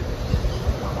migrated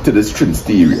to this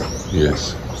Trinity area.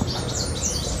 Yes.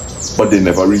 But they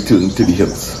never returned to the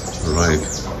hills.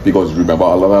 Right. Because remember,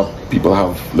 a lot of people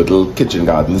have little kitchen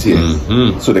gardens here.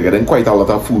 Mm-hmm. So they're getting quite a lot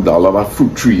of food, a lot of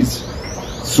fruit trees.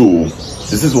 So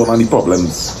this is one of the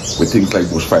problems with things like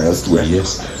bushfires too.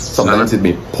 Yes. Sometimes it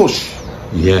may push.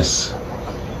 Yes.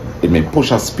 It may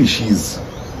push a species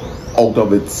out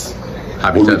of its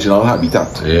Habitat. original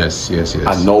habitat. Yes.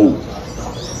 And now,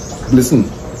 listen,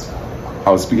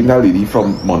 I was speaking to a lady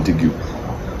from Montague,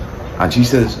 and she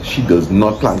says she does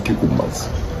not plant cucumbers.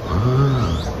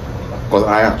 Because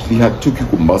I actually had 2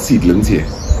 cucumber seedlings here,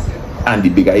 and the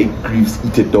big eye greaves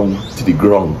eat it down to the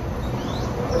ground.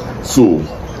 So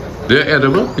They're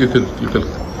edible. You could.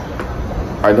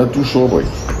 I'm not too sure, boy.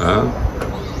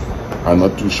 I'm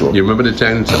not too sure. You remember the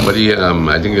time somebody?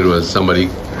 I think it was somebody.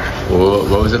 What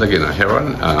was it again? A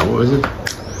heron? What was it?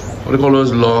 What do you call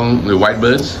those the white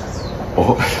birds?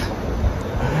 Oh,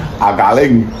 a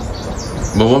garling.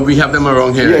 But we have them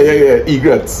around here. Yeah.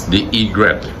 Egrets. The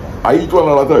egret. I eat one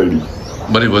a lot already.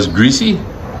 But it was greasy.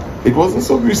 It wasn't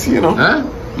so greasy, you know. Huh?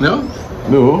 No.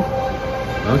 No.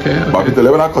 Okay. But I tell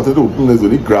you, when I cut it open, there's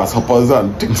only grasshoppers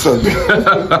and ticks and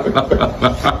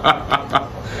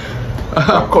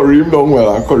I curry him down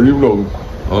well.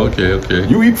 Okay.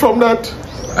 You eat from that?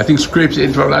 I think scrapes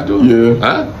in from that too. Yeah.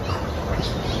 Huh?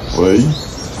 Right?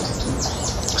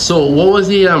 So, what was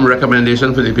the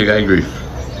recommendation for the pig eye grief?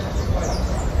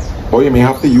 Or you may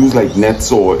have to use like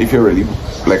nets, or if you're really,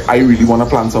 like I really want to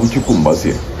plant some cucumbers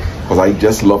here. Because I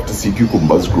just love to see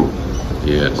cucumbers grow.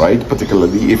 Yes. Right?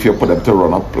 Particularly if you put them to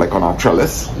run up like on a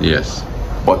trellis. Yes.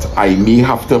 But I may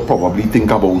have to probably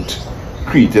think about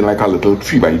creating like a little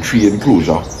 3x3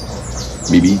 enclosure.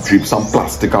 Maybe drip some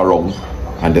plastic around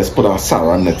and just put a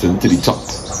saran netting to the top.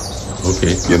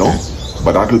 Okay. You know?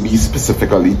 But that will be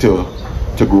specifically to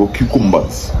grow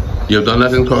cucumbers. You've done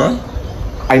that in Cora?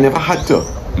 I never had to.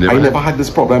 I never had this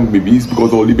problem. Maybe it's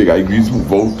because all the big eye greens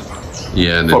move out.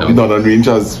 Yeah, and Probably not on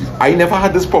ranges. I never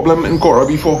had this problem in Cora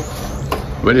before.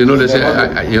 Well, you know they say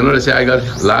I got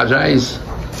large eyes.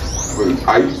 Well,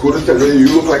 I go to tell you, you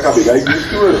look like a big eye green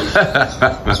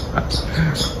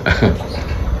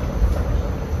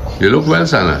too. You look well,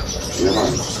 Sana. Yeah,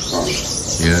 man.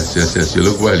 Yes. You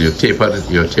look well. You're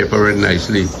tapering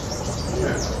nicely.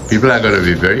 Yeah. People are going to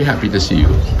be very happy to see you,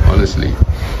 honestly.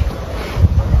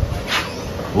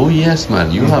 Oh yes,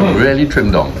 man. You have really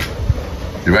trimmed down.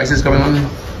 The rice is coming on.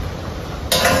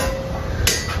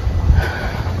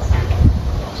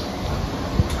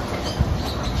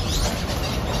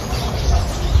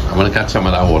 I'm going to catch some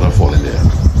of that water falling there.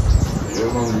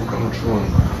 Yeah, man. You come through.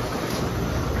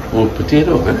 Oh,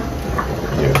 potato, huh?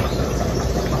 Yeah.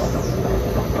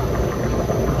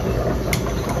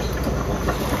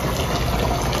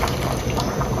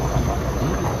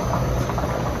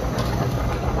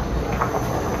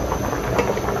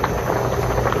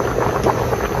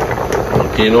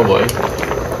 Okay, no boy.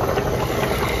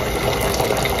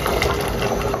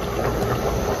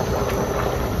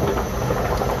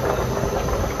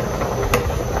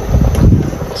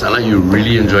 Sana, you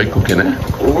really enjoy cooking, eh?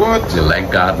 What? You like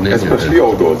gardening? Especially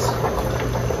outdoors.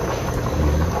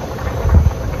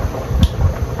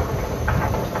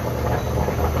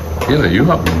 You know, you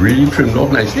have really trimmed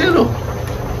off nicely, you know.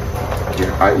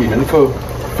 Yeah, I even for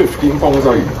 15 pounds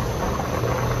I eat.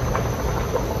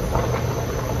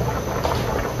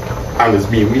 And it's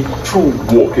been me through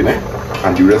walking,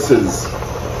 and the rest is,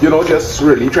 you know, just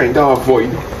really trying to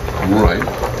avoid. Right.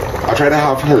 I try to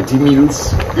have healthy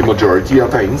meals the majority of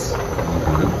times.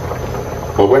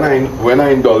 But when I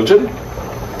indulge in,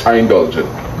 I indulge in.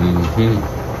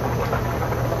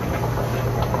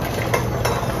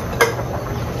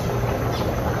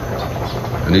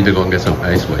 I need to go and get some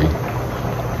ice, boy.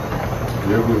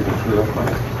 You're going to get through that,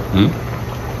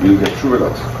 man. You'll get through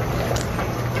that.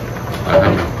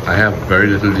 I have very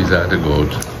little desire to go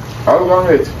out. How long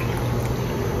it?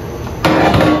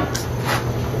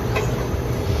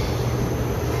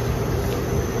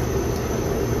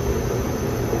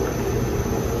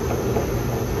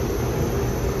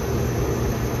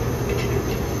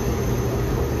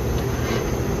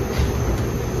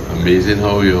 Amazing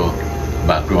how your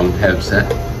background helps, eh?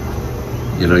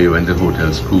 You know, you went to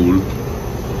hotel school,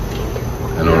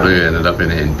 and although you ended up in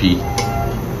NP.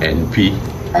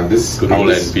 And this, good old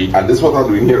NP. And this what I'm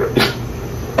doing here.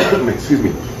 Excuse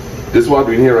me. This what I'm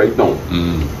doing here right now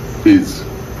is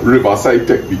riverside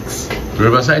techniques.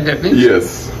 Riverside techniques?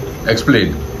 Yes.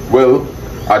 Explain. Well,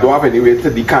 I don't have any way to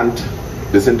decant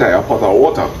this entire pot of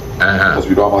water because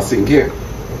we don't have a sink here.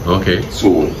 Okay.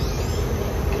 So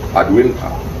I'm doing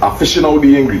fishing out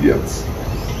the ingredients.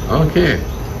 Okay.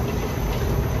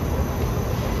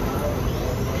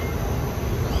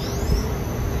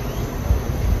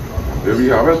 There we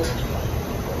have it.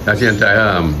 That's the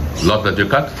entire lot that you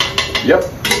cut? Yep.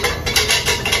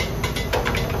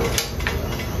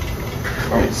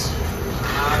 Nice.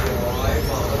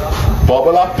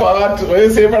 Bubble up pot. What do you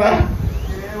say, brother?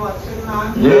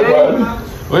 Yeah, man.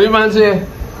 What do you man say?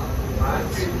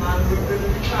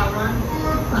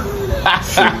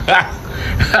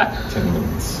 10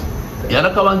 minutes. You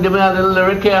wanna come and give me a little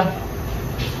lyric here?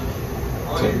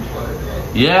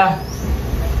 10. Yeah.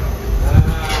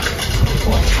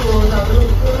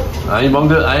 I ain't want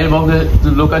to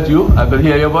look at you. I could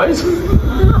hear your voice.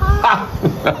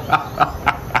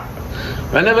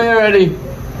 Whenever you're ready.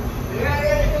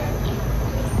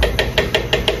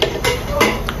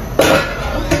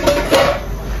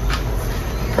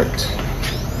 Right.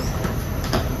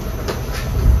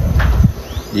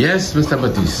 Yes, Mr.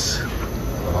 Batiste.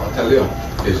 I'll tell you,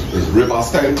 it's river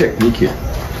style technique here.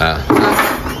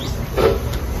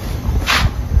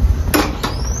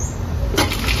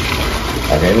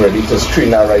 And then ready to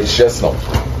strain that rice just now.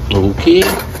 Okay. So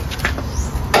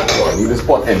I need this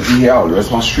pot empty here. I'll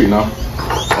rest my strainer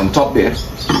on top there.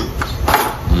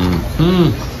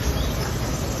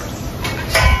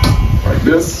 Like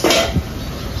this.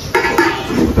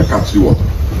 To catch the water.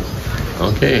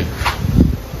 Okay.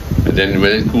 And then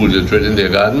when it cools, you throw it in their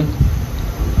garden?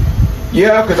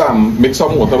 Yeah, because mix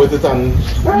some water with it and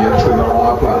yeah, train around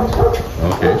our plant.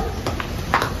 Okay.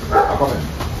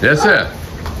 Yes, sir.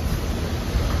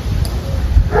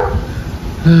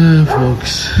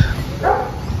 Folks.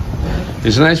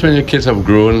 It's nice when your kids have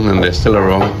grown and they're still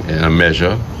around in a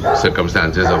measure.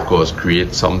 Circumstances, of course,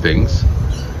 create some things.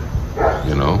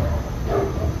 You know.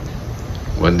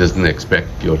 One doesn't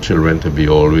expect your children to be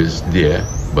always there,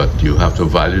 but you have to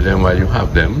value them while you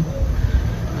have them.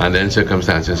 And then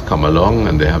circumstances come along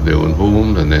and they have their own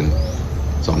homes, and then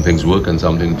some things work and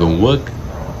some things don't work.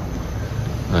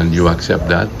 And you accept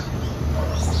that.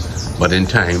 But in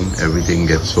time, everything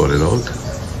gets sorted out.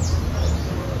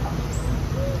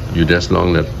 You just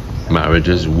long that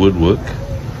marriages would work,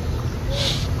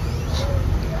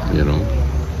 you know,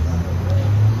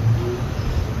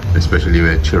 especially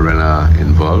where children are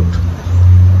involved.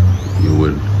 You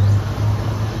would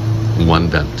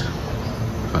want that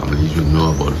families should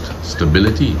know about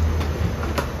stability.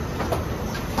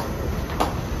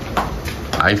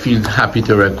 I feel happy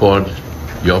to record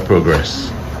your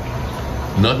progress,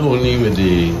 not only with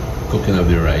the cooking of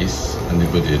the rice and the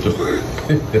potato,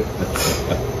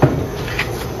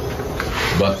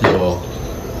 but your...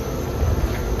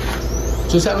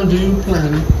 So Simon, do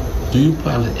you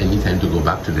plan at any time to go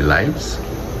back to the lives?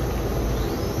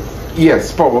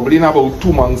 Yes, probably in about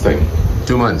 2 months time.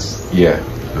 2 months? Yeah.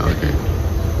 Okay.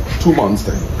 2 months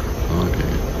time. Okay.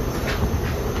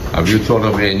 Have you thought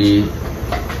of any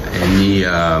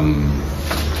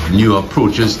new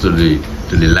approaches to the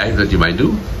life that you might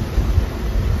do?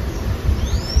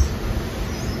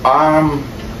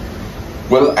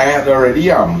 Well, I had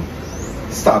already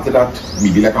started at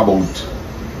maybe like about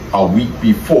a week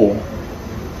before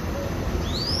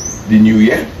the new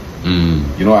year.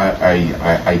 You know,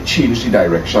 I changed the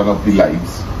direction of the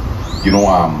lives. You know,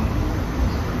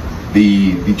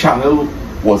 the channel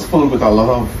was filled with a lot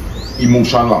of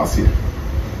emotion last year.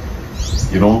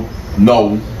 You know,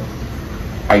 now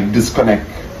I disconnect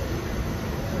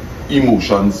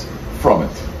emotions from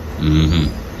it.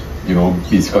 You know,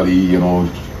 basically, you know,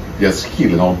 just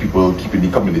healing on people, keeping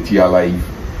the community alive,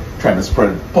 trying to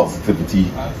spread positivity.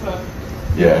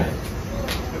 Yeah.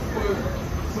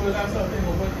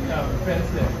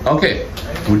 Okay.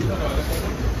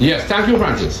 Yes, thank you,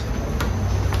 Francis.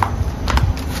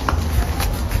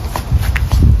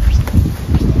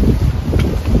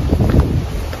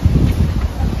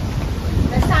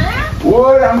 Lasana?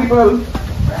 What, young people?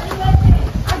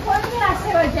 I'm going to ask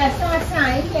you just last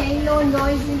night, hearing no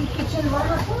noise in the kitchen. What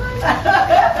happened?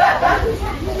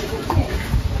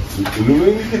 Lou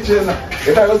in the kitchen.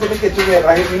 If I was in the kitchen, yeah, I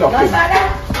hit me knocking.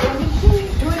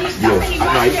 Yes,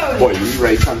 nice boiling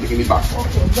rice and in the back.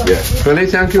 Okay, Yeah. Really,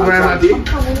 thank you very much.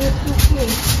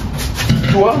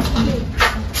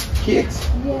 Cakes?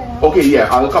 Yeah. Okay, yeah,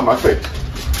 I'll come back quick.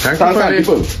 Thank you,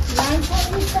 People.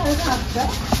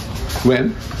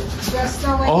 When? Just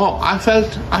now when Oh, I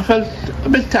felt a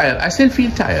bit tired. I still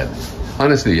feel tired,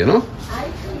 honestly, you know. I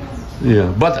feel.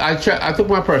 Yeah. But I took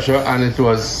my pressure and it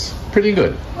was pretty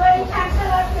good. Well, it has a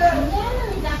lot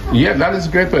of. Yeah, that is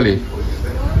great, Pelly.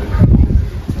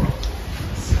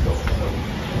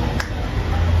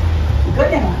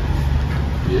 Good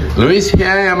enough. Luis, here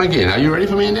I am again. Are you ready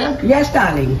for me in there? Yes,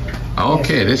 darling.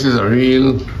 Okay, this is a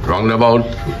real roundabout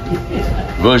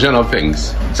version of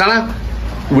things. Sana,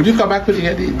 would you come back with the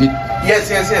Yes.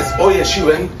 Oh, yeah, she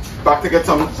went back to get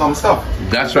some stuff.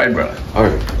 That's right, brother. All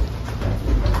right.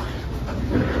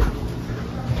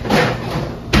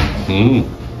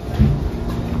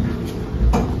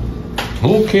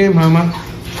 Okay, Mama.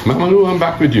 Mama Lou, I'm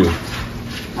back with you.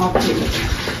 Okay.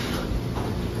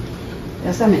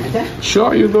 Just a minute, eh?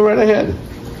 Sure, you go right ahead.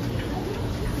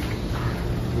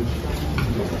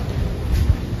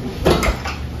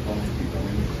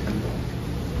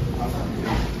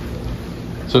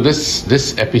 So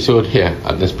this episode here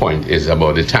at this point is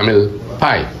about the Tamil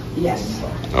pie. Yes.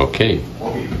 Okay.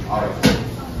 Okay, all right.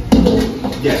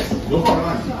 Yes, no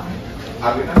problem.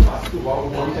 I've been asked to about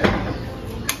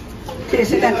 110.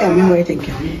 Taste it and tell me what you think.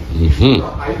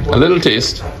 A little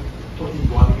taste.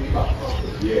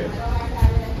 Yeah.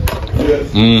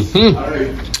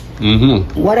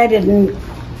 What I didn't,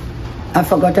 I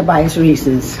forgot to buy his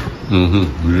raisins.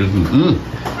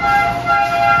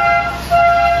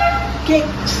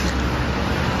 Cakes.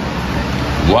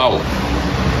 Wow.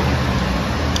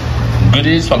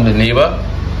 Goodies from the neighbor.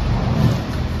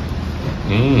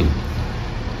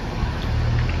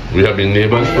 We have been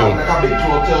neighbors from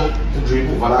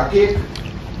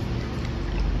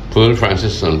Pearl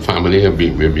Francis and family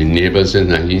we've been neighbors since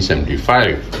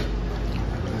 1975.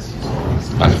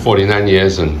 That's 49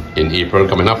 years in April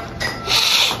coming up.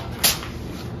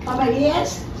 How many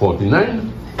years?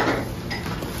 49?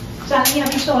 Sally,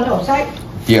 have you sold outside?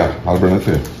 Yeah, I'll bring it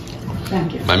to you.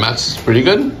 Thank you. My math's pretty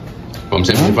good. From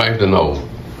 75 to now.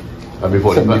 That'll be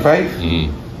 45.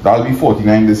 75? That'll be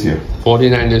 49 this year.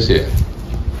 49 this year.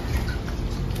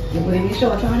 You're going to be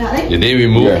short from another? The day we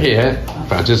moved here,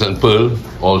 Francis and Pearl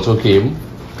also came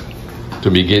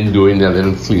to begin doing their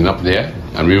little cleanup there,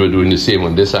 and we were doing the same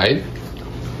on this side.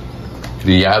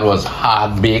 The yard was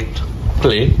hard-baked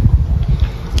clay,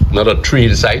 not a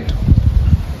tree site.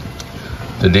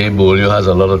 Today, Bolio has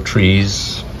a lot of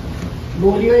trees.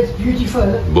 Bolio is beautiful.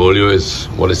 Bolio is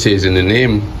what it says in the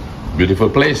name,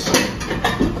 beautiful place.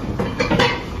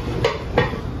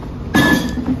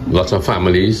 Lots of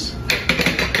families,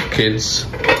 kids.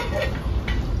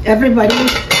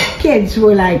 Everybody's kids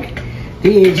were like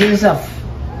the ages of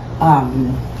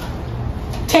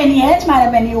 10 years, might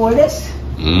have been the oldest.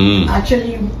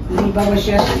 Actually, Liba was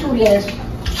just 2 years.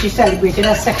 She celebrated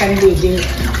her second birthday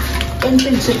in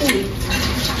Principal.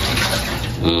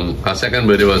 Her second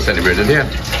birthday was celebrated here.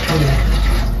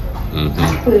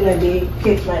 Pearl and the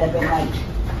kids might have been like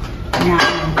 9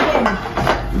 and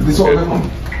 10. This all home.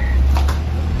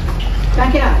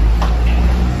 Thank you.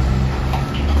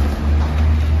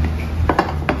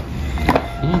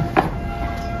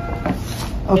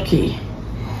 Okay.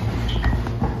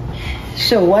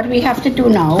 So what we have to do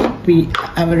now,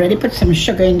 I've already put some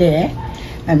sugar in there,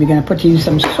 and we're going to put in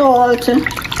some salt,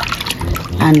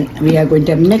 and we are going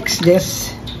to mix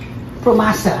this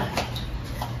promasa.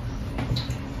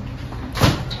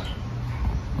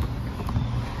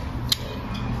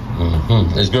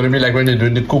 It's going to be like when you're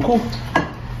doing the cuckoo?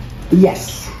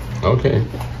 Yes. Okay.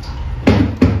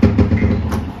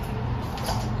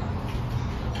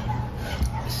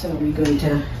 So we're going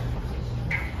to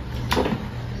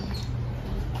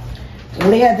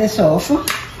layer this off.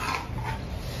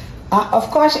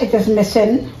 Of course, it is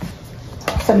missing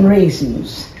some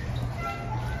raisins.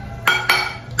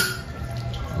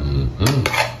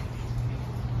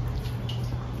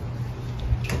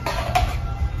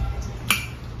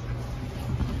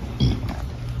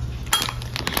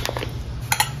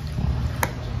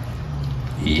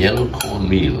 Yellow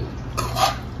cornmeal.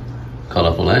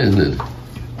 Colorful, isn't it?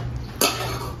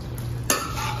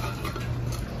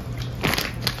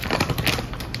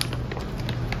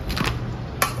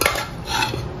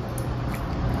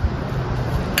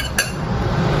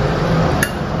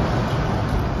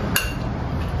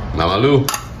 Mama Lou,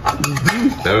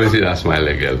 let me see that smile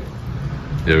again.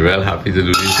 You're well happy to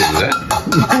do these things, eh?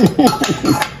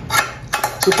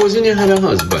 Supposing you had a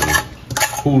husband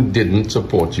who didn't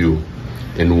support you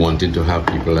in wanting to have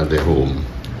people at their home,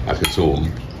 at his home,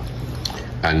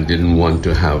 and didn't want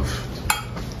to have,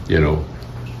 you know,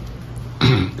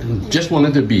 just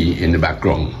wanted to be in the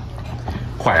background,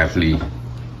 quietly,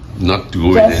 not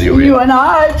going Just anywhere. you and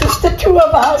I, just the two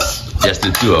of us. Just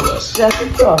the two of us. Just the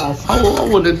two of us. How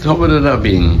would it have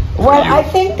been for Well, you? I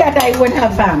think that I would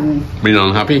have, Been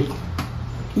unhappy?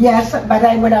 yes, but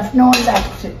I would have known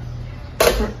that,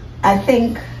 I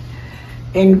think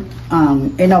in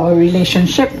our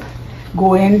relationship,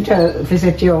 going to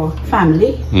visit your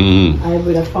family, I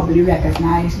would have probably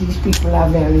recognized these people are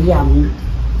very young,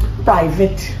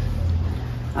 private,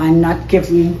 and not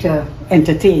given to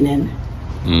entertaining.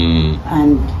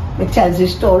 And it tells a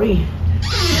story.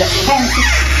 Hence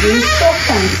the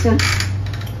importance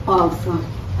of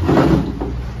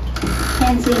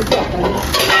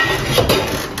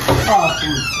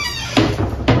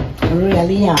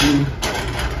really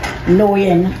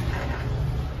knowing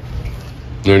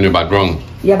Knowing your background,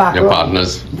 your background, your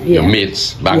partners, your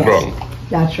mates' background.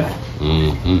 Yes, that's right.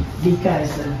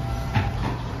 Because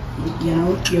you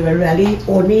know, you will really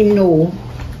only know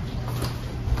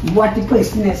what the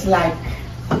person is like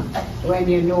when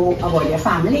you know about your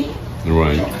family.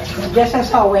 Right. Just as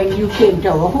how when you came to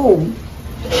our home,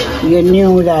 you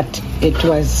knew that it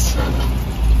was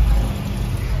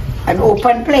an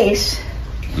open place,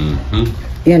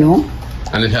 you know.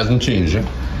 And it hasn't changed, eh?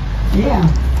 Yeah.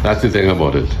 That's the thing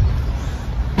about it.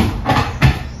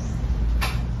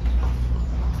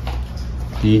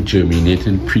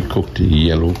 Degerminated pre-cooked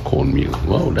yellow cornmeal.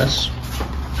 Wow, that's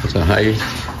a high.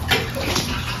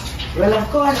 Well, of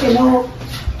course, you know,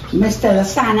 Mr.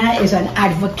 Lasana is an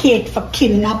advocate for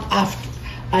cleaning up after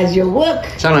as your work.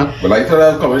 Sana, But I thought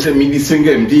I'd come and say, me this thing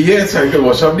empty here so I can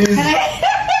wash up these.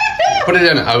 put it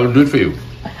in. I will do it for you.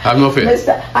 Have no fear.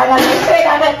 Mr. I like to say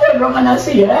that I could run and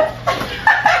see it.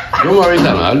 Don't worry,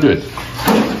 Sana. I'll do it.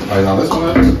 Alright, now this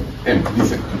one is empty. This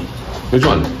thing. Which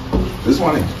one? This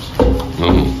one is.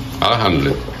 I'll handle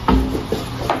it.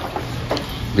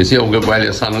 You see how good while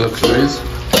your son looks, Louise?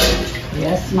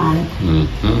 Yes, man.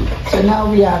 Mm-hmm. So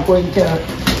now we are going to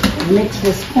mix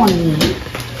this cornmeal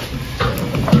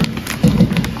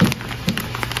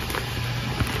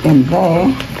in there.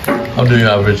 How do you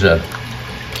average that?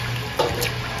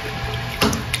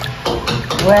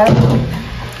 Well,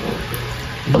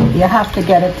 you have to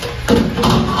get it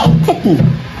thickened.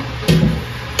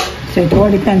 So it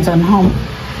all depends on how.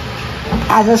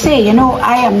 As I say, you know,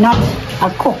 I am not a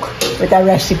cook with a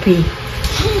recipe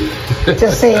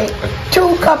to say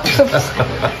 2 cups of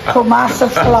tomato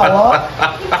flour.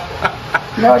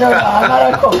 No, I'm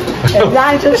not a cook. It's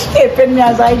not just taping me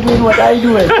as I do what I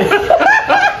do.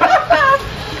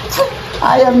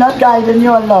 I am not guiding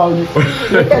you along.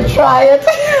 You can try it.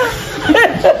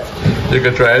 You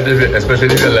can try it,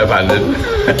 especially if you're left-handed.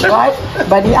 Right?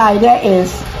 But the idea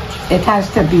is, it has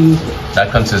to be...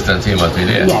 That consistency must be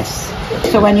there. Yes.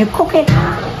 So when you cook it,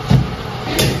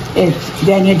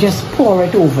 then you just pour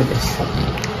it over this.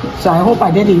 So I hope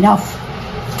I did enough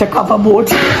to cover both.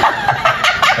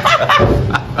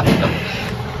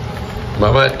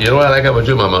 Mama, you know what I like about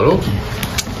you, Mama Lou?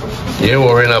 You ain't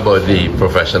worrying about the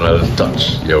professional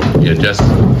touch. You're just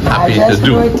happy I just to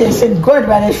do. know it tasted good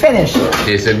when it finished.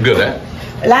 Tasted good, eh?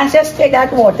 Let's just take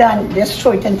that water and just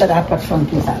throw it into that pot from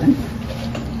salad.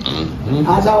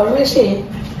 As I always say,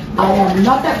 I am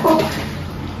not a cook,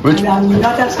 and I'm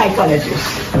not a psychologist.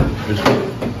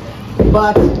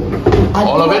 But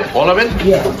All of it? All of it?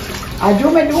 Yeah. I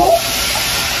do my do.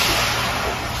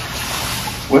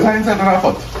 What's that inside of that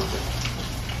pot?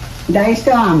 That is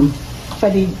the for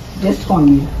this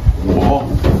one. Oh.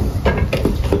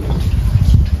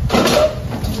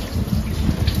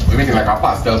 We make it like a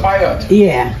pastel pie.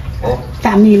 Yeah. Oh.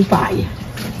 Tamil pie.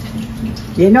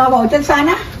 You know about it,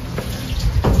 Sana?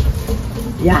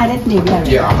 You had it maybe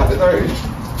already. Yeah, I had it already.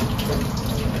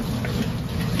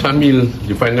 Tamil,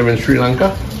 you find them in Sri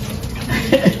Lanka?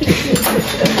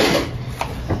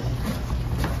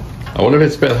 I wonder if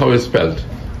it's spelled how it's spelled.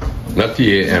 Not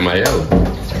Tamil.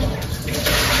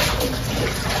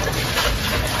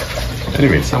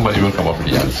 Anyway, somebody will come up with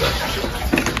the answer.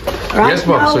 Right Yes,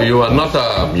 Bob. now- So you are not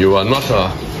a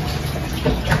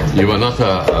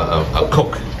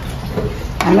cook.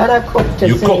 I'm not a cook to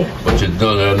You say. cook, but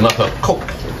you're not a cook.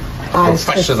 as to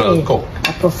Professional say, cook.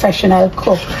 A professional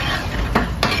cook.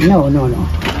 No.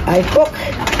 I cook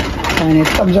and it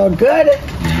comes out good.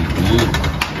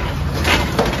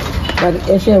 But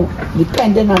if you're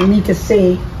depending on me to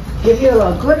say, give you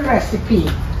a good recipe,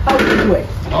 how to do it.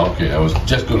 Okay, I was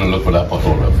just going to look for that pot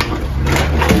holder.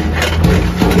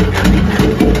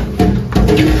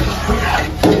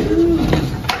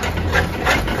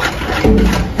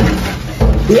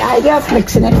 The idea of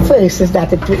mixing it first is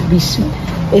that it will be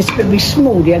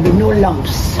smooth. There'll be no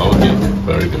lumps. Okay,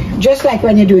 very good. Just like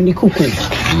when you're doing the cooking.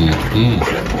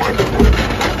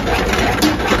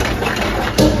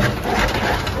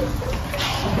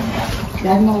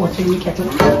 There's no water in the kettle.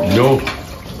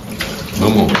 No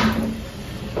more.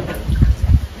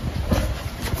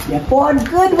 You poured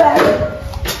good well.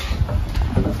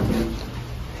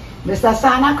 Mr.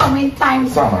 Sana come in time.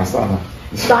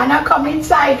 Sana come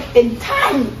inside in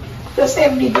time to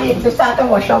save the day to start to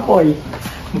wash up oil.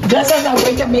 Just as I'm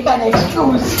going to make an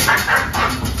excuse.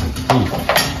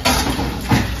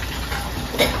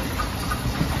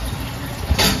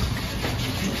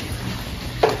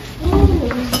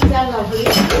 These are lovely.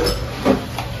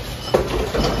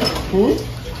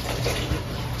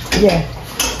 Yeah.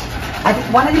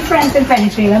 One of the friends in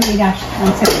Venezuela made that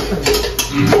and sent it to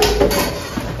me.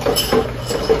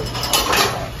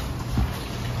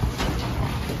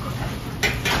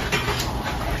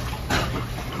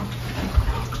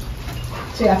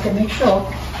 So you have to make sure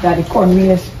that the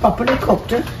cornmeal is properly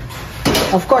cooked.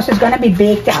 Of course, it's going to be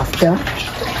baked after.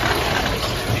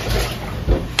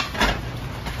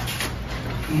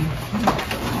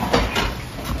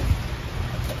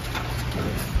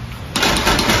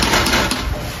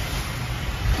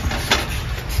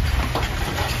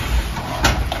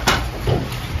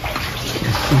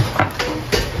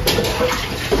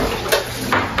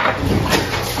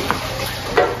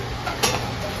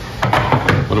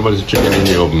 What about the chicken in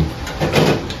the oven?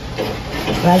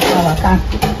 Right now, I can't.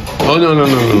 Oh, no.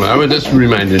 I was just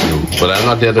reminding you, but I'm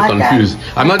not there to confuse.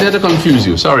 I'm not there to confuse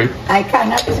you. Sorry. I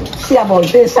cannot see about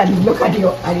this and look at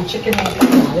the chicken.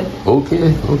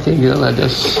 Okay, girl. I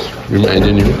just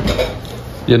reminding you.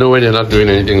 You know when you're not doing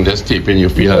anything, just taping, you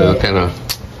feel a little kind of.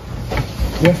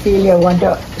 You feel you want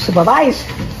to supervise?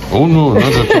 Oh no,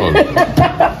 not at all.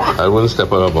 I won't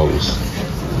step out of bounds.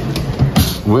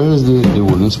 Where is the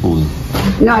wooden spoon?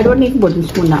 No, I don't need wooden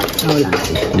spoon now. No,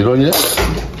 Lancy. You don't yet?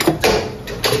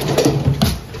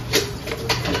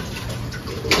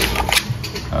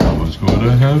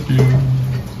 gonna help you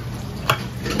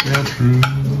get through.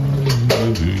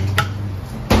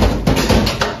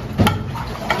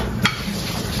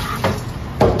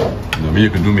 Maybe you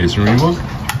can do masonry work?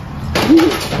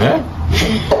 Yeah?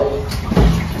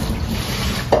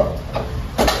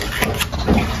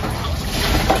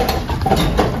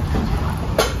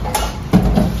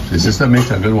 The sister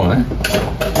makes a good one, eh?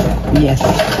 Yes.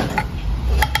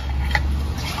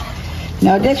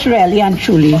 Now this really and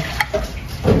truly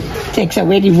takes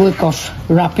away the work of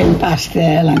wrapping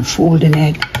pastel and folding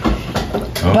it.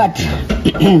 Oh, But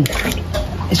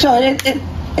so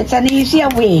it's an easier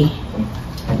way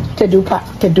to do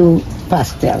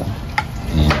pastel.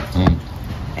 Mm-hmm.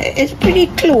 It's pretty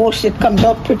close. It comes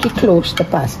out pretty close to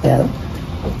pastel.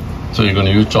 So you're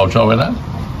gonna use chow chow with that?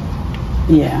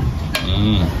 Yeah.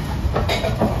 Mm.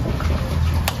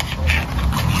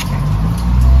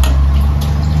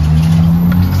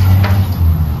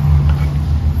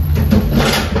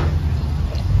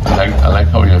 I like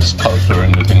how you're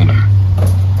sculpturing the thing.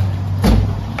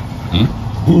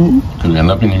 Could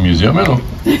end up in the museum, you know.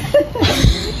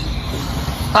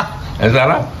 Is that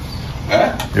right?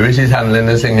 Huh? The way she's handling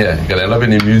this thing here, you could end up in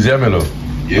the museum, you know.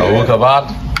 Yeah. A work of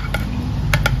art.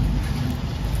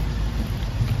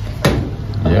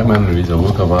 Yeah, man, it's a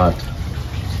work of art.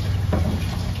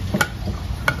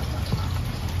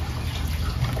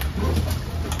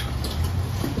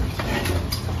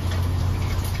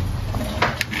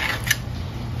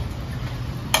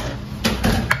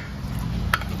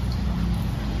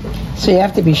 So you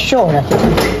have to be sure that you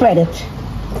can spread it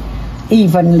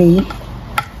evenly.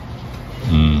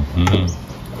 Mm-hmm.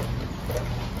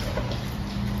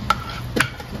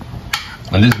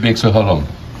 And this bakes for how long?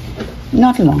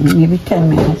 Not long, maybe 10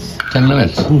 minutes. 10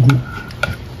 minutes? Mm-hmm.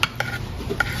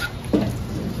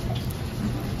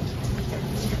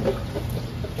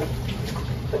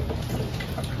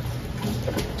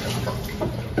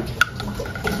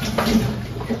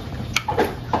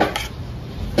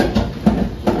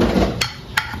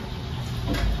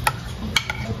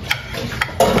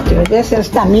 So this is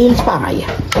Tamil pie.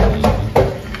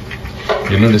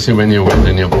 You know, they say when you're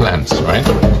wetting your plants, right?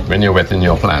 When you're wetting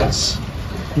your plants,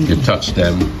 you touch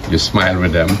them, you smile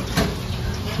with them.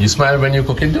 You smile when you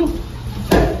cook it too.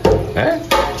 Eh?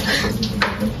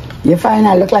 You find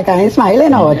I look like I ain't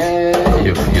smiling or what?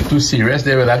 You're too serious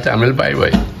there with that Tamil pie,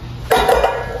 boy.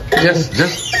 Just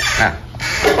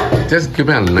give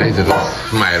me a nice little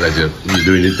smile as you're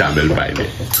doing the Tamil pie there.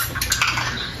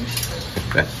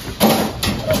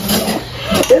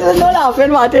 This is no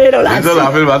laughing matter, you know. This is no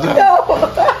laughing matter? No.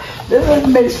 This is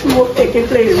mid smoke taking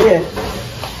place here.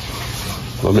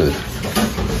 1 minute.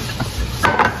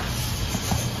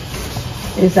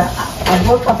 It's a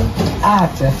work of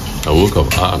art. A work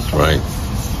of art, right?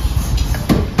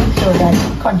 So that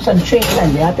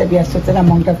concentration, there has to be a certain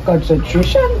amount of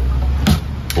concentration.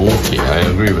 Okay, I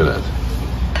agree with that.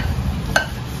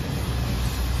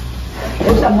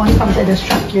 If someone comes to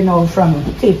distract you know from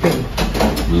taping,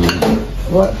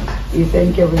 what you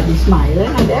think you will be smiling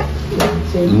at them?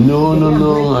 No,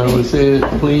 I will say,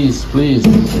 please,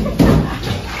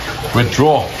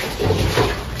 withdraw.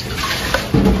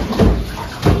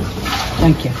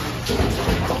 Thank you.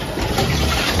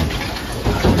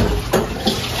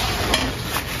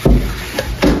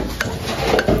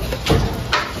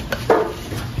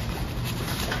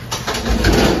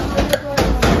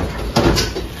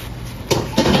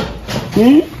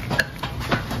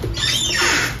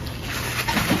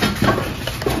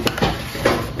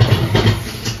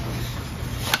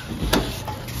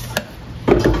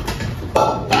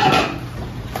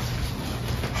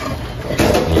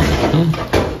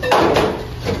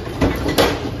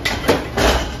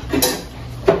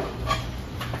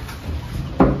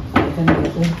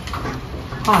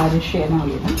 Hard share now,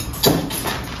 you know.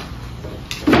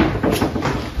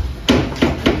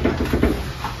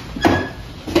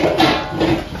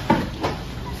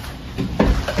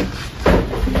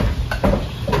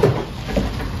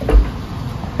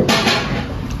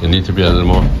 You need to be a little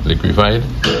more liquefied.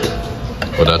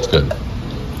 Oh, that's good.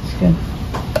 It's good.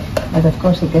 But of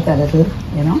course, you get a little,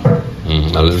 you know.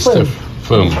 A little Firm. stiff,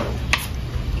 firm.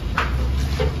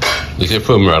 You say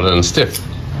firm rather than stiff.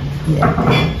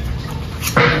 Yeah.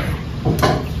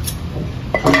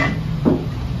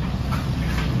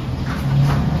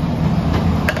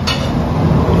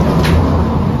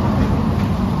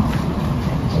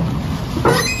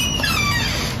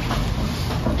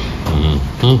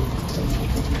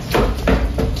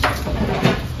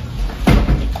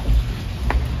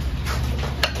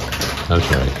 That's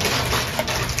right.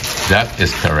 That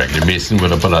is correct. The mason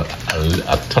would have put a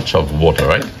touch of water,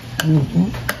 right?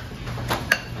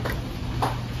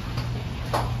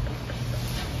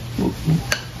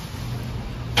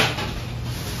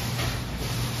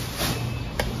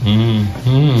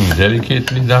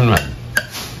 Delicately done, man.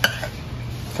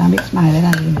 Can't be smiling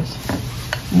at this.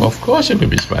 Of course you could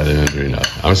be smiling and doing that.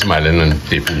 I'm smiling and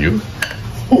taping you.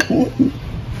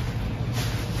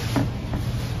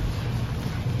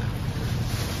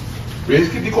 Where's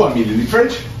keep the cornmeal in the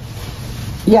fridge?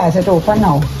 Yes, it's open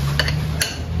now.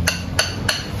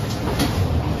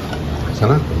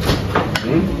 Sana?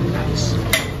 Nice.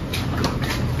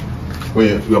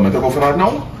 Wait, you want me to go for that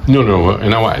now? No,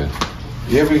 in a while.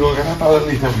 Yeah, we go get that out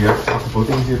later. We have to talk about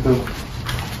things here too.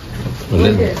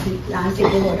 Well, then.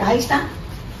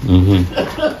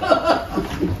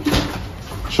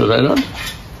 Should I not?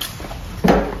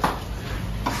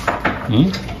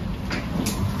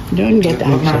 Don't get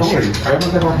Not ice. worry. I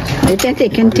don't have It can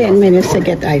take 10 minutes to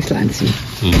get ice, Lancy. to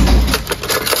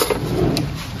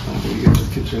get the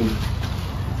kitchen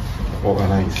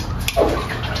organized.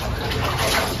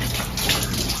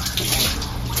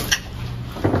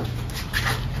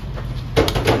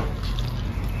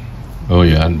 Oh,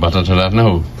 you add butter to that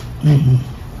now?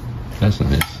 That's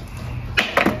nice.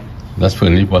 That's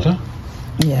plenty butter?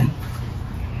 Yeah.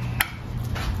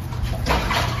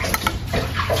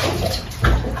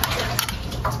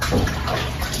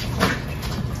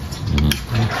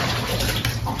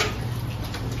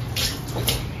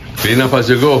 Clean up as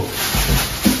you go.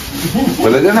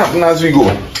 Well, it didn't happen as we go.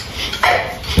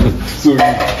 So,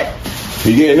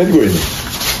 we get it going.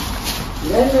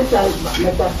 Then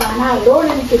Mr. Sana alone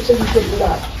in the kitchen, you could do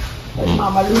that.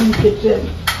 Mama Lou in the kitchen.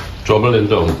 Trouble in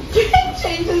town.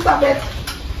 Changes a bit.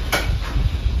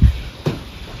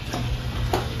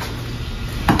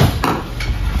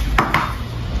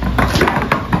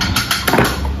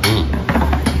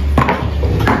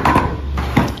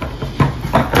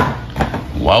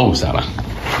 Wow, Sarah.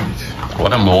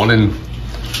 What a morning.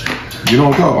 You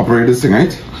know how to operate this thing,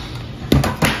 right?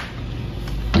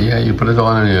 Yeah, you put it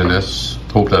on and you just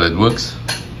hope that it works.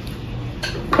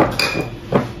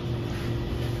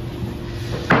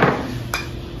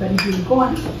 But if you go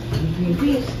on, if you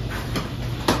please.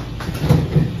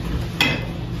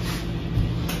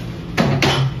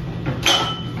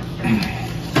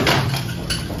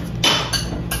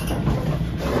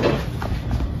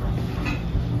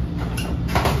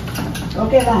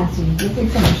 Okay, Nancy, you can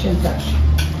finish and touch.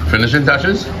 Finishing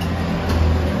touches?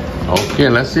 Okay,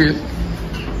 let's see it.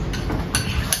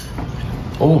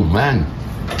 Oh man.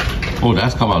 Oh,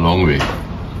 that's come a long way.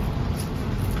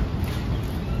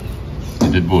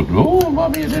 You did good. Oh,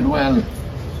 Bobby, you did well.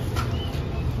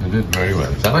 You did very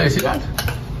well. Sana, you see that?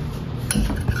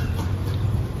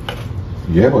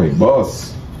 Yeah, boy,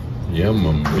 boss. Yeah,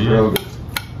 mum. Real good.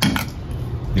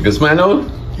 You can smile now?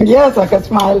 Yes, I can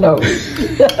smile now.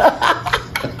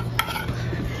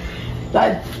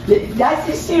 That's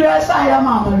the serious side of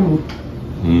Mama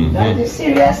Lou. That's the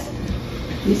serious,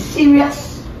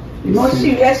 the most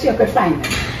serious you could find.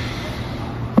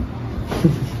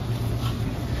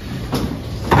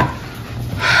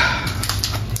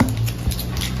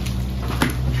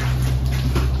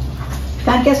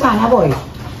 Thank you, Sana boy.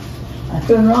 I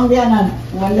turn around there and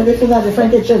wonder if it's a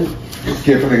different kitchen.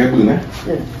 Careful to get blue, eh?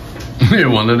 You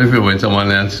wondered if you went to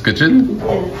someone else's kitchen?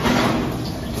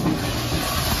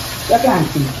 You can't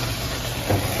see.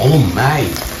 Oh my.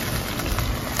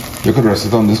 You could rest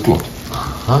it on this cloth.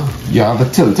 Huh? You have to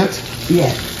tilt it.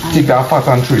 Yeah. Take that fat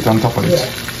and throw it on top of it. Yeah.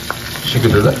 She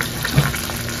could do that.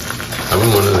 I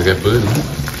wouldn't want her to get burned.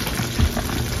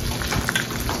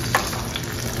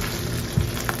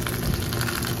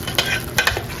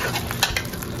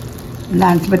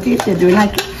 Lance, but if they do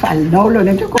like it, fall no,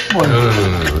 learn to cook more. No.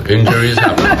 Injuries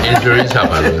happen. Injuries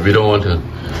happen. We don't want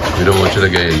you to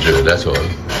get injured, that's all.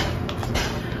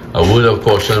 A word of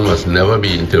caution must never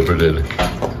be interpreted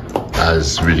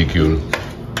as ridicule.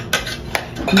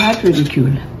 Not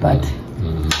ridicule, but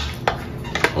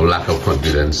Or lack of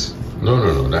confidence.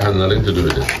 No. That has nothing to do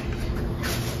with it.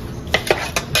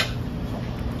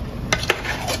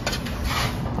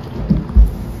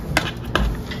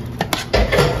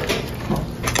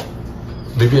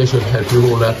 Maybe I should help you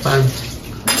hold that pan.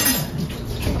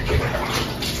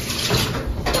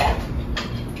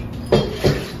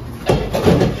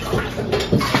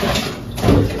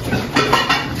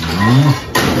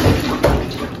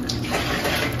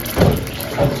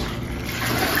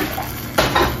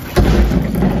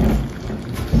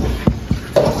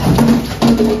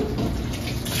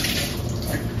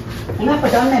 and I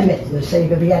put on my mitt, so you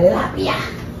could be a little happier.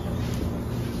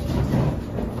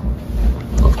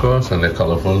 Of course, and they're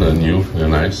colorful and new, they're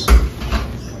nice.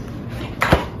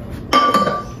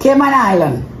 Cayman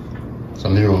Island.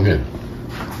 Something wrong here.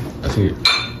 I think.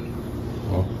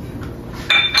 Oh.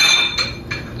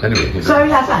 Anyway. Sorry,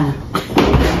 Lasana.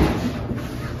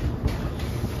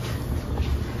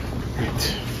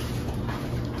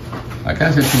 I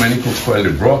can't say too many cooks spoil the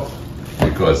broth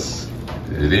because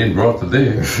it ain't broth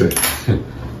today.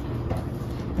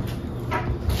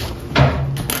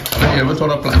 Have you ever thought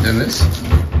of planting this?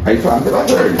 I planted that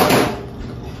already.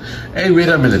 Hey, wait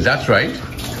a minute. That's right.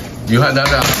 You had that.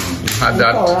 You had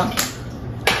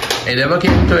that. It never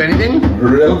came to anything.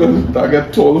 Real good. I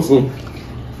get told so.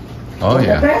 Oh The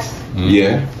yeah. breast?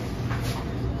 Yeah.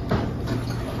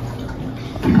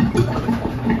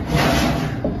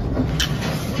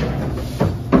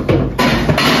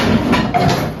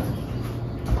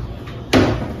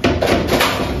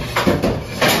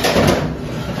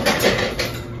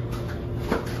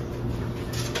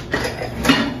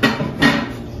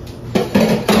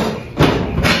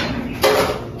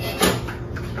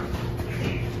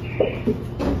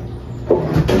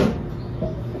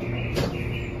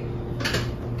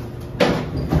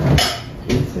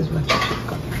 This is what you should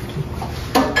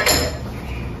cut.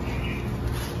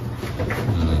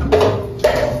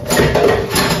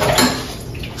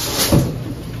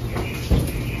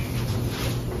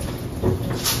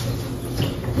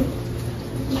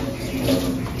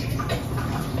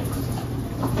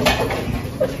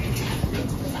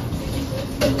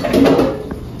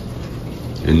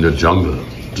 In the jungle.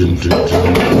 Dun, dun,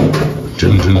 dun.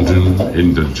 Dun, dun, dun.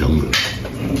 In the jungle.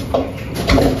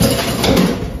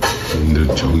 In the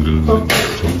jungle.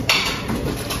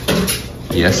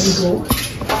 Yes.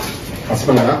 As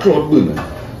for that cloth burner.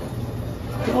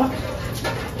 What?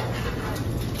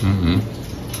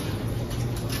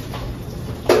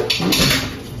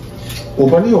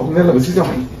 Open the oven and let me see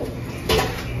something.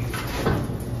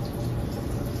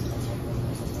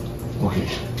 Okay.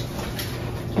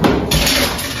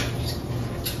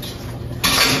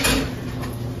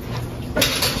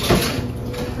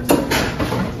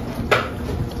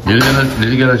 Did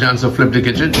you get a chance to flip the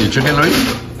chicken, right?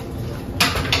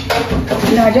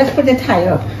 No, I just put it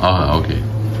higher up. Ah, okay.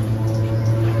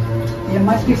 You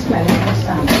must be smelling the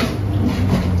stand.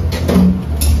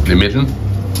 The mitten?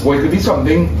 Well, it could be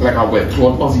something like a wet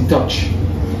cloth muzzy touch.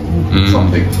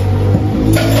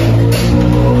 Something.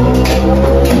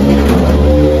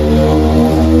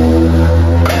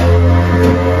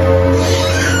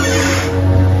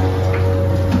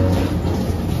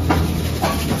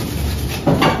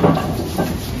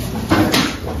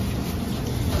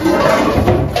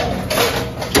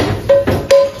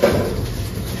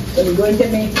 So we're going to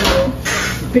make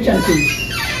pigeon peas.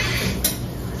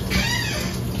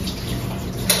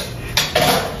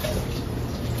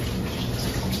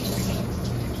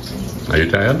 Are you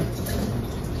tired?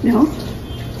 No?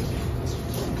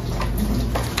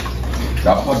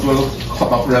 That pot will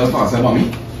hot up real fast, eh,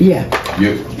 mommy? Yeah.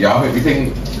 You have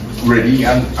everything ready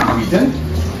and eaten?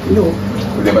 No.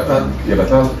 But you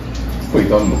better put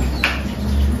it on low.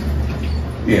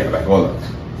 Yeah, like all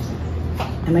that.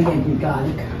 I'm going to get the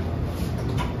garlic.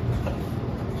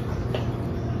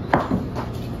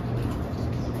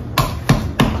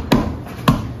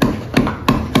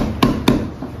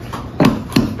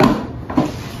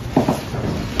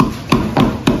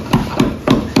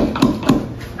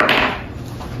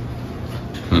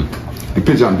 The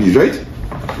pigeon peas, right?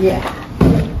 Yeah.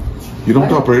 You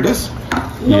don't operate this?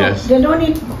 No, Yes. they don't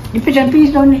need, the pigeon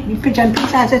peas don't need, the pigeon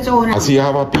peas has its own. I see you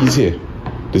have a piece here.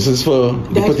 This is for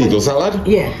the That's potato for- salad?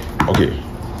 Yeah. Okay.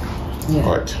 Yeah.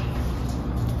 Alright.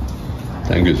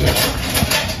 Thank you, sir.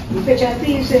 The pigeon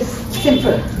peas is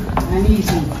simple and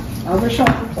easy. I wish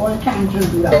all times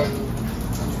will do that.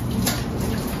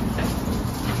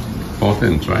 4th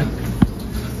inch, right?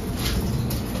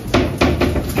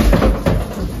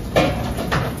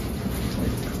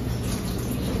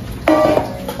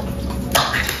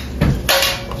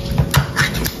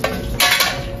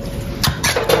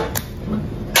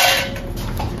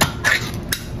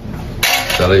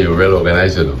 Sally, you're well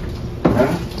organized, you know.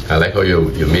 I like how you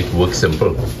make work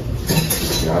simple.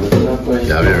 Yeah, look at that way.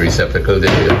 You have your receptacle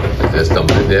there, you just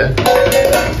dump it there.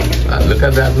 And look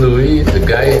at that, Louis, the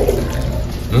guy.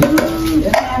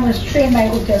 I was trained by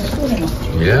hotel school, you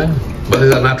know. Yeah, but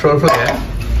it's a natural flair.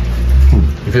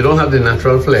 If you don't have the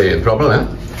natural flair, you're in trouble, huh?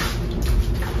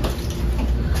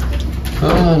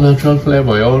 Ah, natural flair,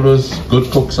 boy. All those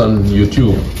good cooks on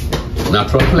YouTube.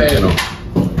 Natural flair, you know.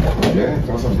 Yeah,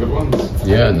 got some good ones.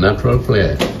 Yeah, natural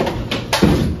flair.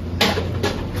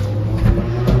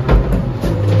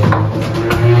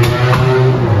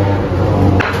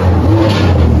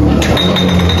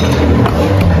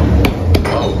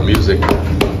 Wow, music.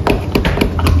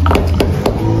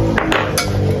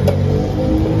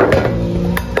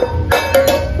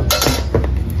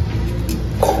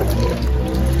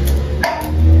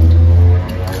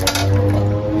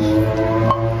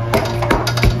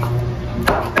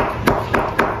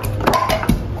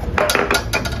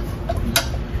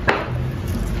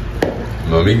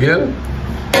 Mommy girl,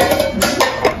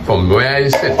 from where I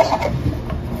sit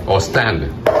or stand,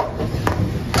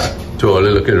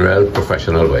 totally looking real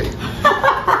professional way.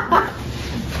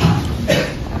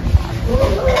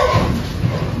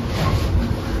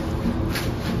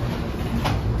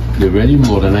 They really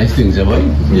modernize things, have I?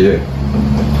 Yeah.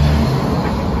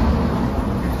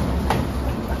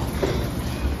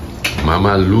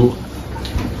 Mama Lou.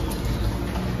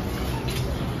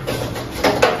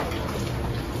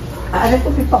 I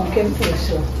could be pumpkin paste.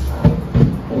 So.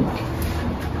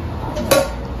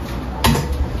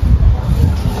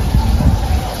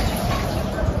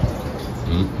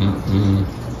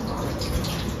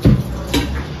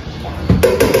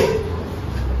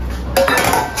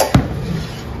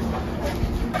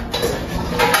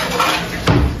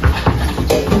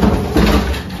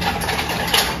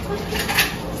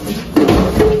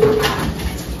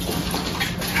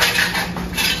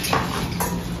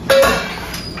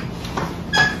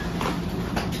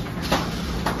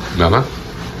 Mama,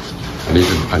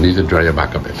 I need to dry your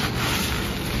back a bit.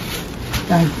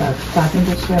 Starting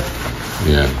to sweat.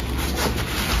 Yeah.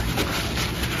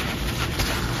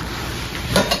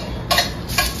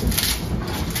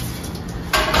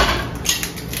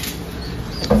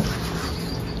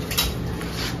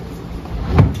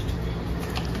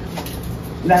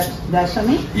 That's for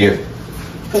me? Yeah.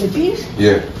 For the peas?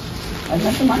 Yeah. That's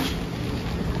not too much.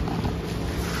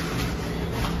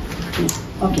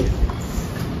 Okay.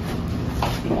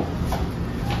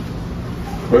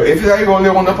 But if I only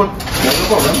want to put, no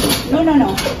problem. No.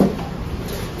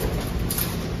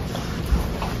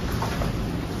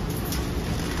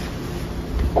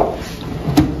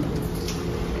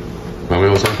 Mama, you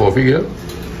want some coffee here?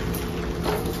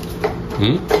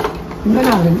 No,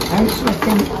 darling. I'm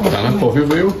sweating. Dana, coffee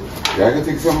for you? Yeah, I can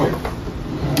take some away.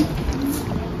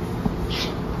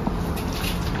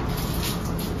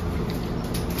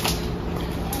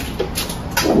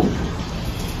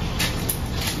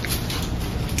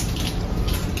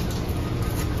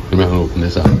 Let me open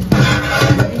this up.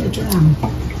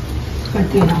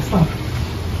 Container for.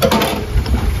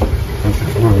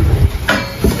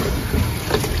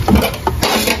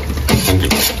 Thank you. Thank you.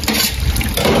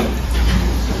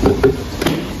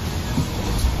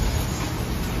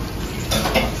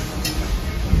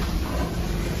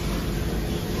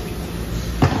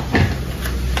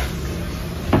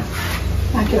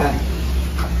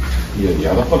 Yeah, the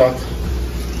other for that.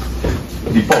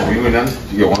 The pumpkin and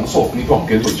you want soften the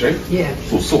pumpkin which, right? Yeah.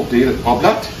 So saute of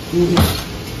that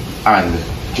and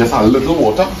just a little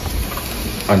water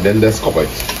and then let's cover it.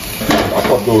 I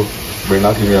thought to bring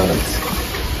that in your hands.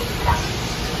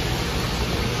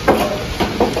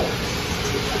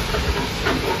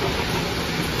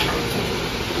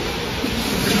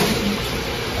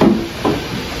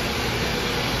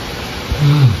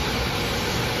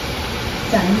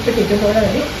 Time to take it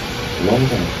already. Long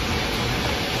time.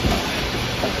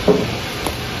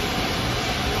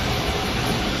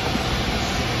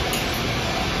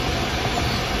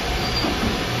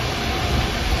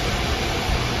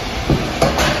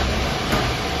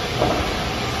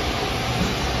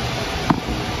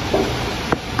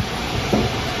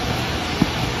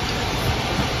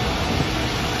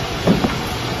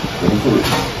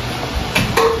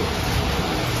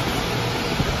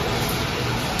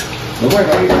 No, I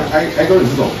got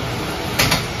it wrong.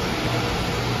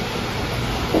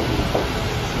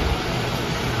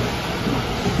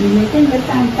 You're making the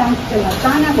time to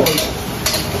Lasana bowl.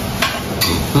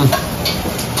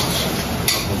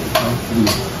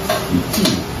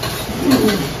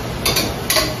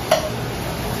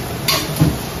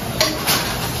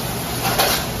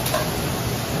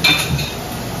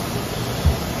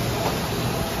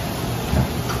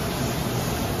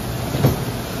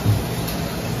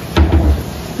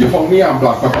 You found me on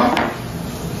black pepper?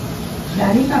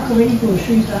 Daddy pack away the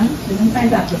groceries, huh? You don't find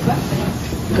that pepper?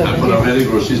 I put up many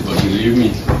groceries, but believe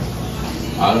me,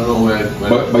 I don't know where.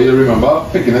 But you remember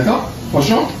picking it up for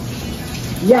sure?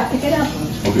 Yeah, pick it up.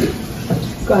 Okay.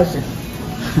 Because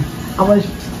I was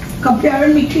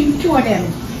comparing between two of them,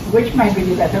 which might be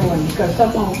the better one, because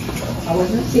somehow I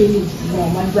wasn't saying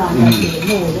Norman brand,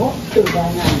 no, two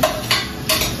by nine.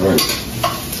 Right.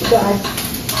 So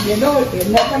you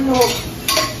never know.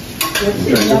 What's You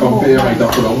in trying to your compare mouth. right now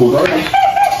for both of them?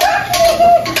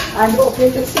 And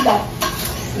hoping to see that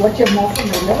what you're more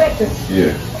familiar with.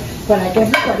 Yeah. But like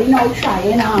everybody now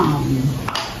trying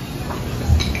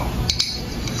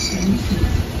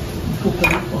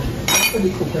coconut.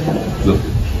 Look,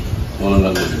 all of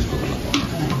that is coconut.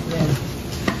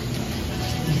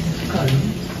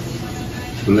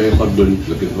 So lay hot done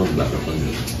looking for black up on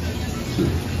you.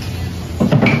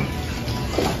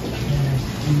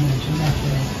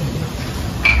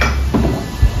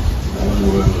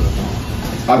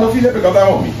 I don't feel like because I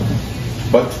want me.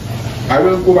 But I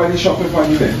will go by the shop and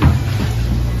find you then.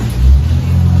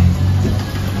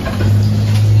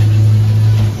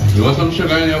 You want some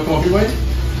sugar in your coffee, boy?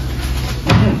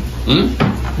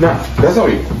 Nah, that's all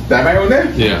right. That my own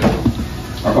there? Yeah.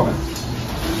 I'll come in.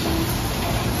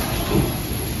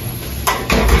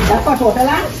 That's what water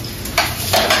last?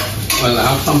 Well, I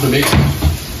have some to make.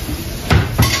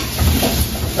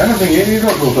 I don't think any of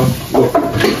those. Look.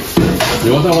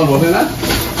 You want some hot water in that?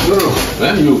 No.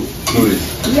 Then you do it.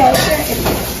 Yeah,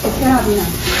 it's gonna have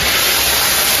enough.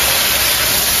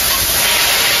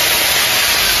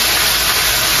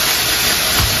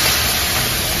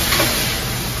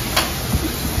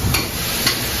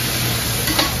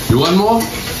 You want more?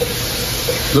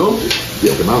 No?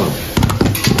 Yeah, the melon.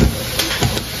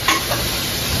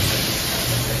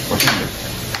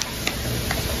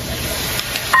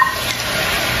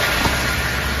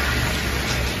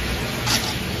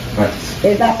 Right.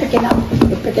 Is that picking up?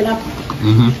 It's picking up.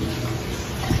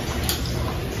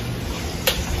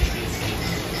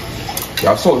 You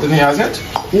have salt in here, has it?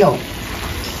 No.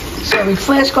 So we're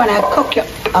first gonna cook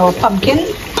our pumpkin,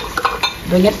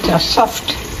 bring it to a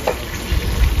soft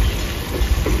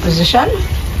position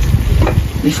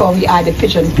before we add the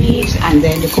pigeon peas and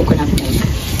then the coconut milk.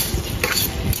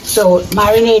 So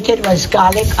marinated was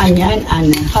garlic, onion,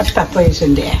 and hot pepper is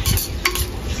in there.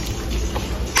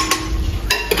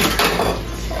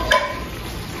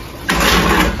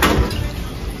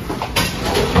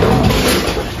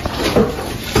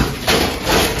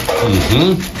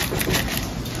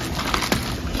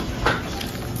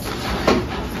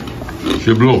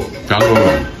 C'est bleu,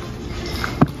 calme.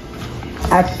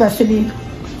 Especially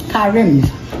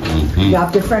Karims. You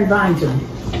have different vines.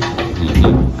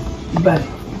 But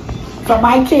for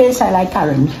my taste, I like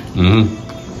Karims.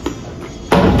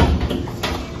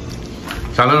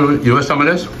 Shannon, you want some of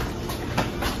this?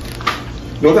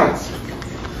 No thanks.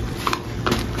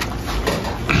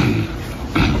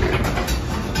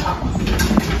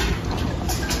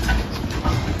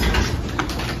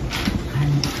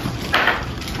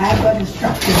 I've got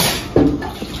instructions.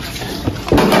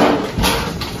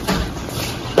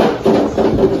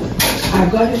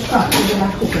 I've got instructions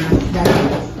about coconut. That's it.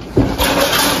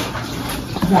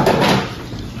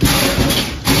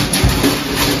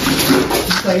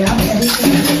 So you have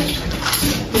everything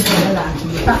is going to land in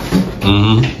the back.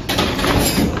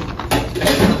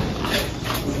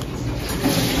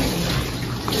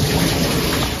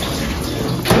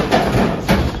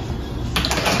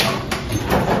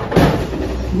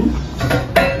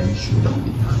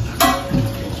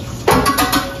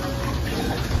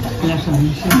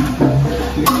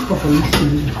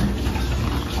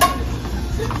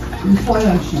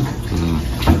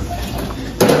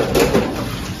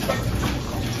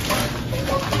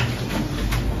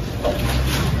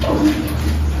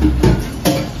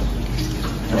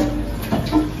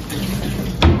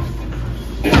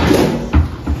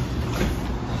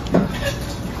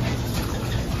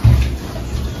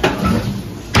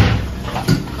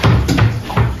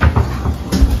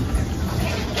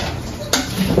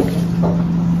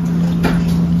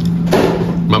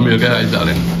 Mommy, you get it,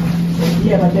 darling.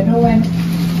 Yeah, but you know when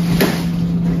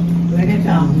it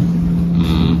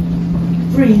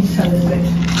freeze a little bit.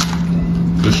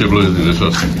 This blue is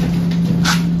delicious.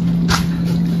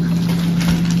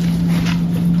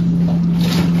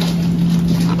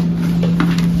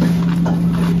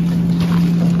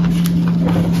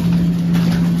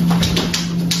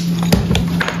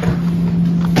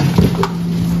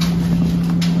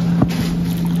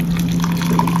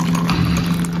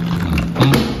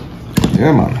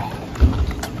 Yeah, man.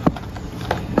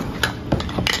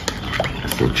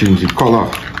 So change the color.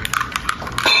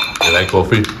 You like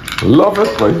coffee? Love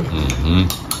it, boy.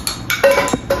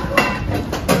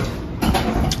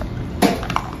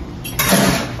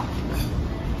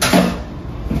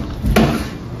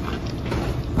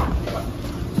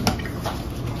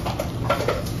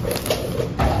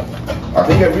 I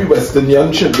think every Western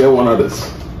young should get one of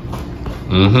this.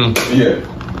 Yeah.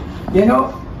 You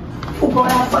know, who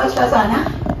got our first lasagna?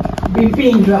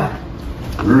 Bipindra.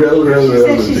 Real. She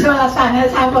said she saw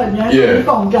lasagnas have onions and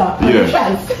found out on the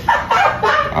shelf.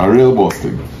 A real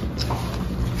Boston.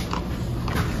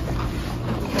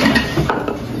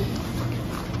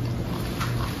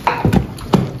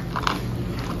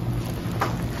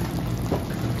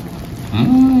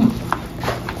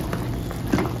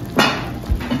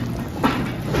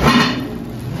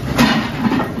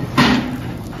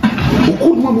 Oh,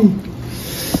 good, mommy.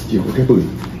 Yeah, okay, boy.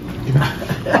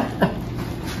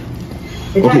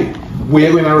 Okay,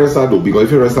 we're going to rest that though, because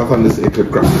if you rest that on this, it could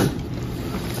crack.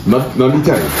 Not the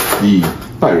time.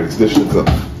 Pirates dish itself.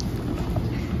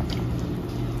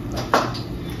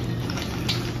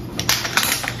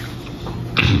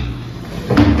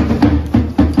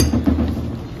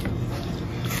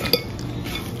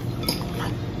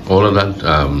 All of that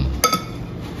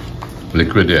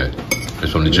liquid there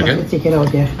is from the chicken? Take it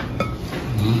out there.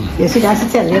 You see, that's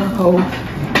to tell you how,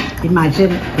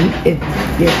 imagine,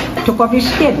 you took off your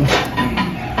skin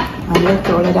and left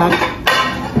all of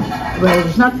that. Well,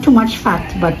 it's not too much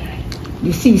fat, but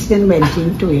the seasoning went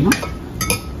into, you know.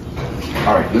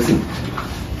 Alright, listen.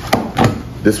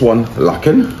 This one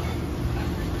lacking.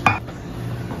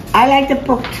 I like to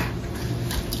put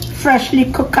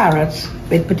freshly cooked carrots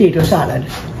with potato salad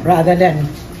rather than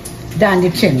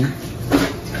the tin,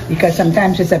 because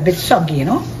sometimes it's a bit soggy, you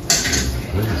know.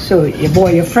 So you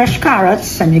boil your fresh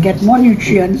carrots and you get more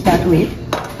nutrients that way.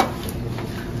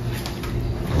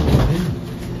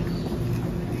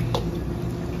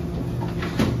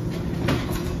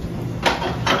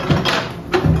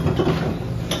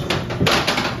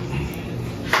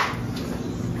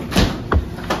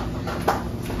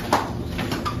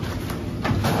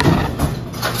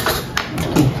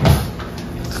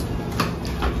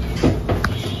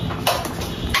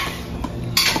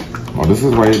 Now this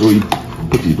is why you don't eat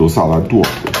potato salad too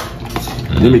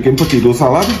often. You're making potato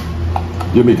salad,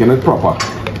 you're making it proper.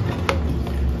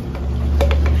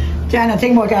 There's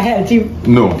nothing about a healthy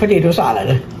potato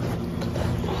salad.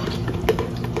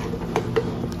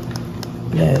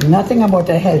 There's nothing about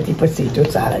a healthy potato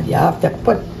salad. You have to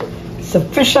put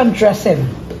sufficient dressing.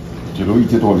 You don't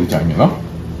eat it all the time, you know?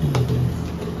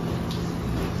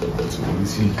 So let me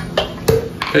see.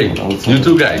 Hey, you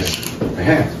two guys.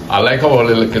 I like how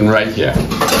we're looking right here.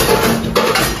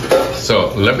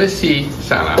 So let me see,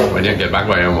 Sana, when you get back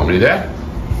by your mommy there.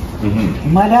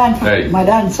 Mother Hey.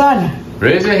 and son.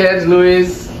 Raise your heads,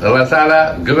 Louis,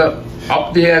 Lasana. Give up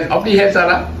the head,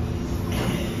 Sana.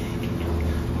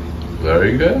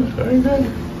 Very good, very good.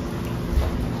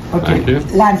 Okay, Thank you.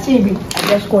 Lancy, I'm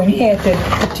just going here to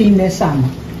put in this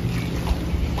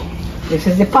this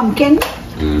is the pumpkin,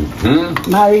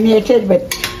 marinated with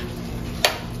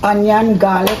onion,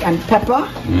 garlic, and pepper,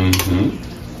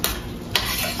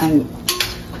 and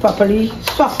properly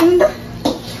softened.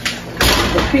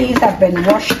 The peas have been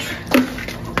washed.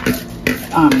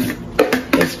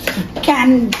 It's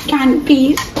canned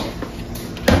peas.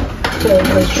 So it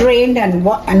was drained and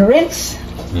rinsed.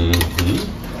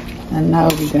 And now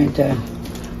we're going to.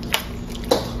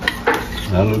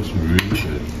 That looks really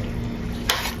good.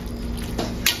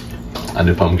 And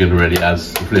the pumpkin really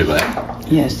adds flavor. Eh?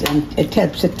 Yes, and it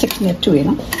helps to thicken it too, you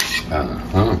know.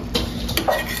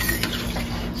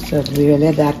 So we will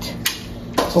let that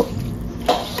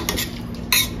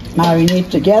marinate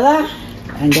together,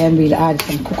 and then we'll add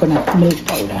some coconut milk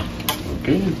powder.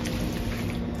 Okay.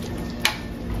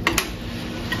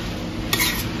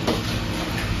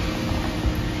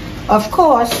 Of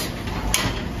course,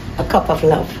 a cup of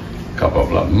love. Cup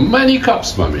of love. Many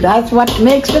cups, mommy. That's what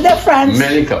makes the difference.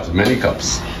 Many cups, many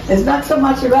cups. It's not so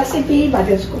much a recipe, but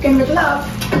it's cooking with love.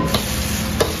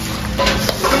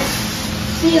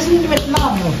 Seasoned with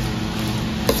love.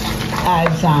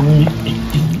 As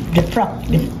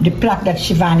the plot that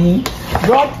Shivani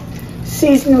brought,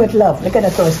 seasoned with love. Look at the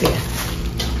toast there.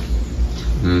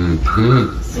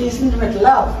 Seasoned with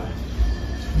love.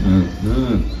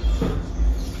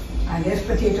 And this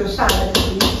potato salad is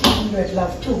seasoned with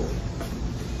love too.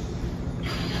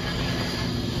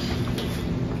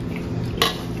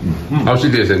 How's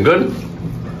it tasting? Good?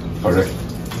 Correct.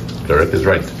 Correct is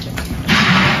right.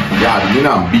 Yeah, you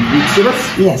know, beetroot to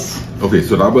this? Yes. Okay,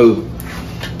 so that will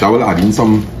add in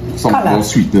some Color. more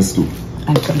sweetness too.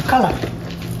 And some color.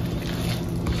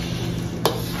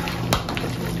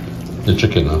 The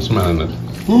chicken, I'm smelling it.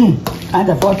 I'd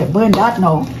afford to burn that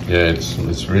now. Yeah, it's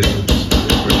really good.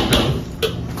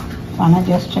 Can I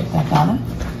just check that out?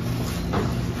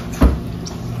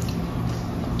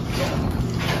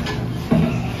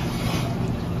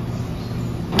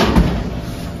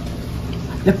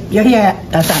 Look, you're here,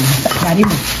 Lasana. Daddy.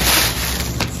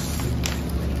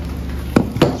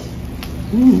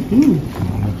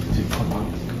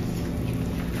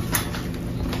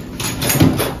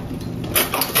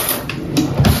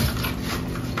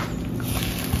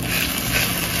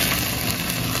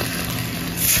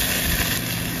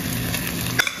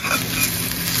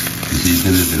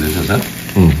 Seasoning is delicious, huh?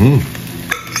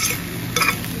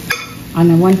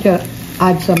 And I want to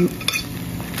add some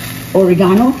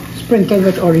oregano, sprinkled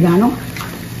with oregano.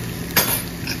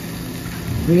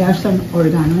 We have some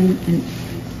oregano in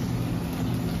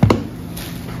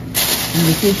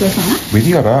the filters, huh? We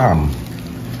need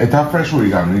it have fresh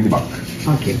oregano in the back.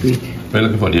 Okay, great. We're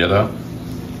looking for the other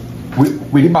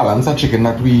With the balance of chicken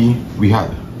that we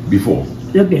had before.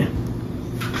 Look there.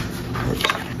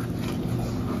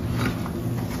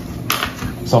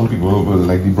 Some people will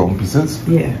like the brown pieces.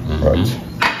 Yeah. Right.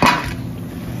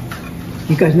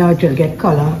 Because now it will get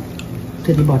color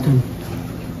to the bottom.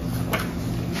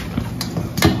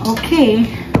 Okay,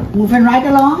 moving right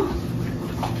along.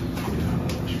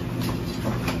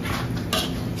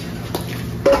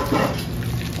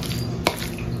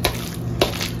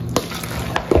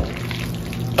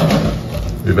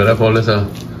 We better call this a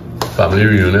family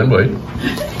reunion, boy.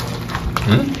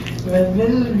 Well,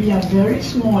 will be a very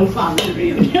small family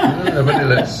reunion.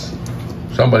 Nevertheless,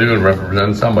 somebody will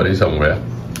represent somebody somewhere.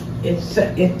 It's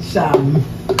a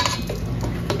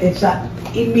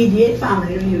immediate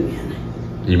family reunion.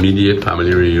 Immediate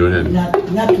family reunion.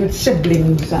 Not with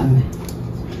siblings and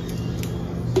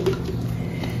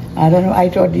I don't know. I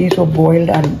thought these were boiled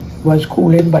and was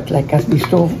cooling, but like as the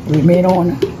stove remain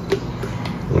on.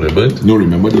 Oh, they burnt? No,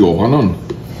 remember the oven on.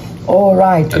 Oh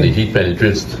right. And the heat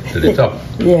penetrates to the top.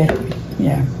 Yeah.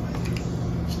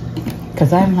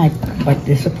 Because I'm like, but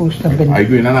they're supposed to have been Are you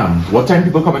doing an What time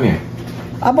people coming here?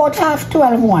 about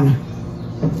 1:30.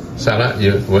 Sana,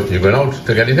 you going out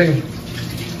to get anything?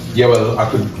 Yeah, well, I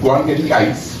could go and get the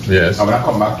ice. Yes. And when I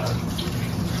come back,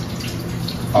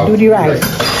 I'll Do the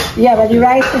rice. Yeah, but the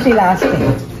rice is the last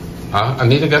thing. I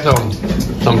need to get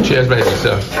some chairs by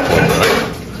yourself. Right.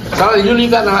 Sana, you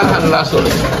leave that in the last one.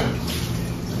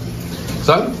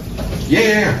 Son?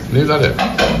 Yeah. Leave that there.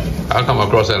 I'll come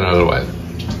across in a little while.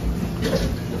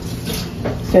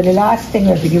 So the last thing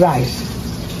will be the rice.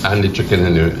 And the chicken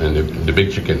and the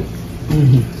big chicken.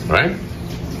 Right?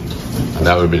 And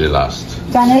that will be the last.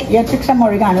 Sana, you took some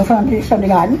oregano from the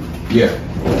garden? Yeah.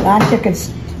 And took it,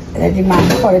 the man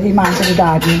for the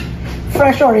garden.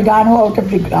 Fresh oregano out of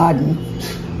the garden.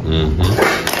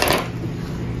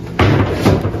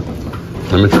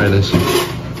 Let me try this.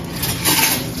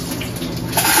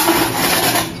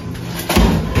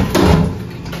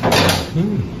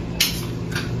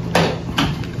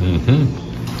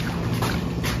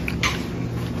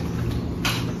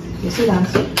 You see,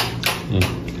 Nancy?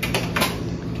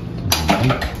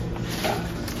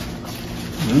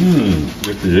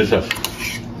 It's delicious.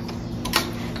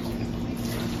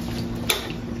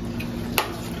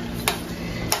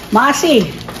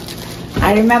 Marcy,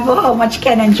 I remember how much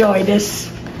Ken enjoyed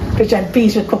this fish and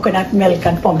peas with coconut milk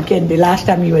and pumpkin the last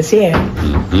time he was here.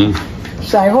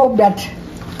 So I hope that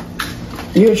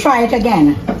you'll try it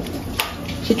again.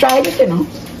 She tried it, you know.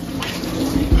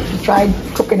 She tried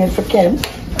cooking it for Ken.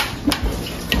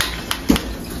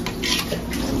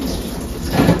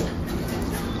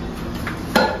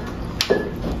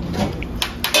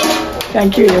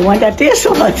 Thank you. You want that taste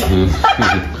so much?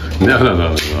 No.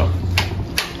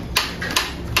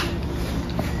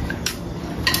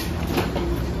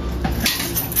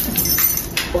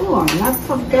 Oh, I'm not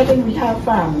forgetting we have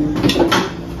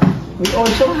we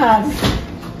also have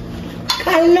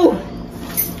kalu,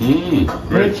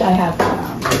 Great. which I have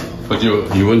But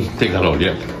you wouldn't take that out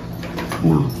yet.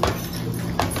 no.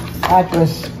 That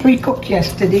was pre-cooked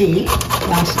yesterday,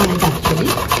 last night actually.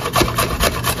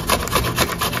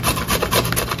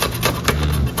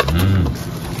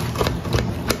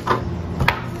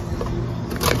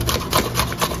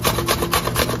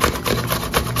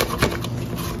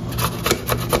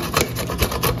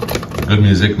 Good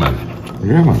music, man.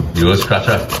 Yeah, man. You a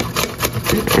scratcher.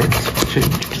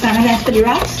 Sana, that's for the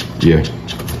rice? Yeah.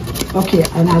 Okay,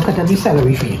 and I'll cut up the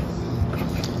celery for you.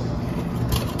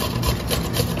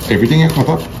 Everything I cut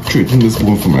up, throw it in this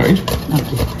bowl for me, right?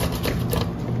 Okay.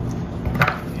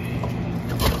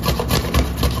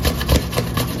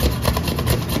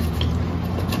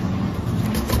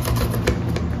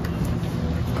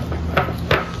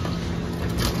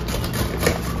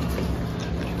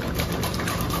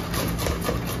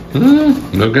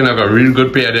 Looking like a real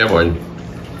good pair there, boy.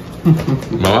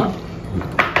 Mama?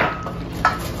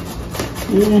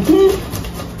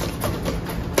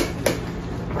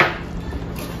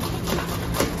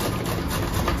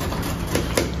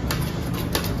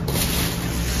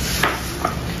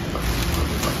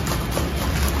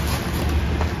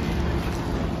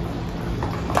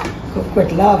 Cook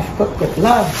with love, cook with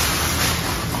love.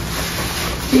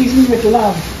 Season with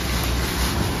love.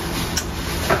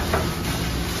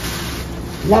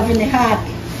 Love in the heart,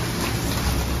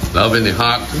 Love in the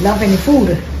heart. love in the food,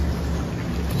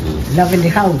 love in the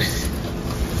house,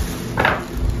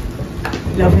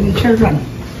 love in the children.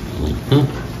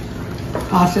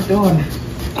 Pass it on.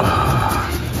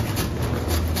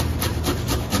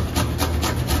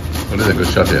 What is a good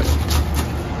shot here?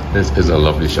 This is a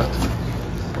lovely shot.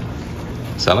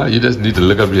 Sana, you just need to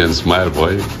look at me and smile,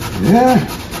 boy. Yeah.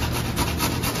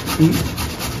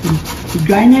 He's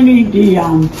grinding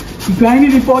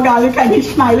the poor garlic and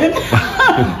he's smiling.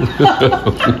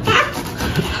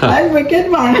 That's wicked,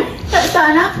 man.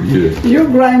 Sana, Yeah. you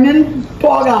grinding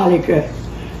poor garlic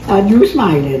and you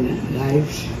smiling.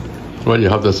 Right? Well, you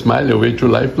have to smile your way through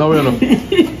life now, you know.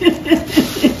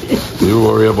 You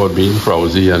worry about being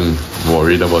frowsy and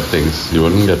worried about things. You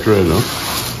wouldn't get through it, no?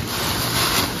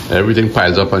 Everything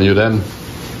piles up on you then.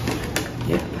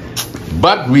 Yeah.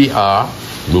 But we are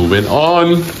moving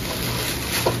on.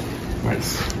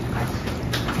 Nice.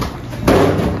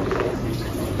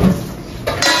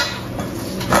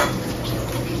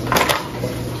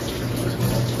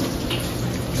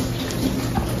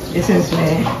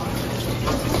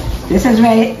 This is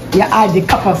where you add the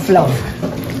cup of flour.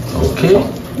 Okay.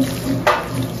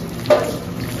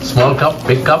 Small cup,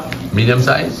 big cup, medium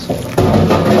size.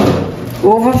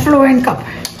 Overflowing cup.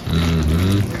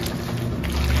 Mm-hmm.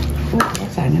 Oh,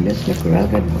 that's an this look real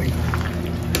good, boy.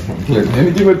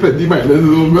 Anything with plenty, my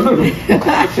little minute.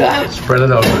 Spread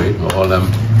it out, Marie. All them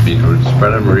beetroots.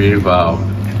 Spread them real well.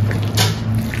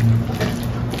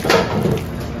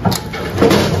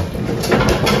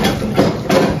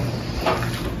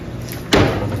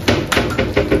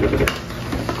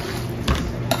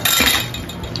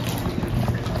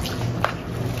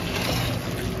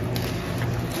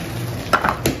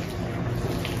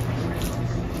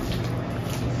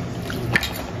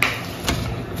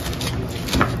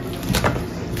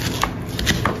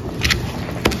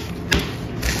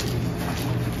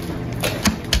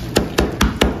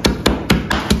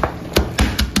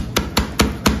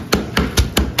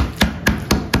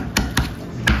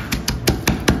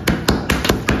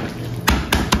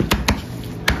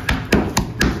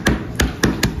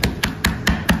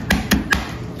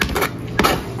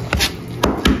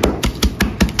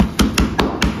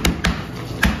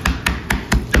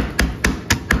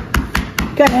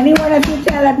 Can anyone of you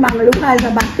tell that Mama Lou has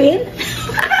a back pain?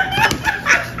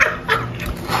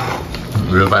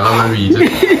 We'll find out when we eat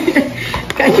it.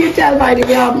 Can you tell by the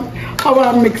way how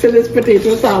I'm mixing this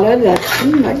potato salad that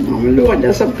like Mama Lou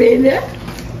under some pain there?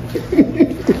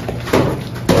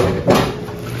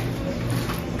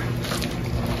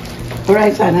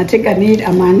 Alright, son, I think I need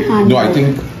a man hand. No, I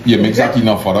think you mix that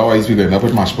enough, otherwise we're gonna end up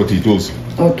with mashed potatoes.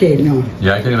 Okay, no.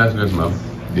 Yeah, I think that's good, Mom.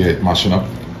 Yeah, mashing up.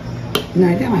 No,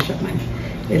 I don't mash up mine.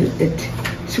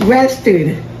 It's well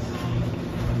stirred.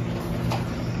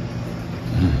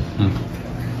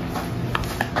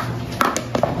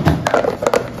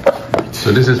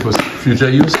 So this is for future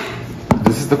use?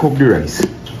 This is the cooked rice.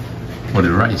 For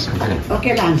the rice, okay.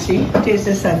 Okay, Nancy, taste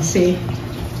this and see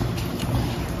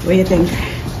what you think.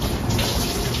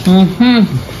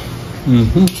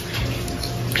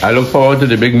 I look forward to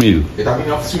the big meal. It have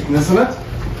enough sweetness in it?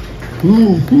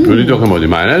 What are you talking about? The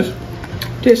mayonnaise?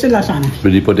 Taste the lasagna.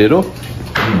 With the potato?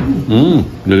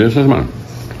 Delicious, man.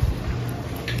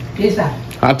 Taste that.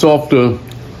 Hats off to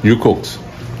you cooks.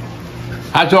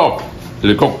 Hats off to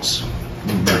the cooks.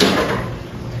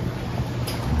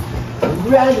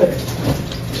 Real good.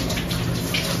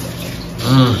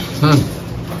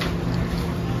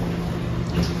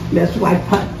 That's white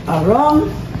pot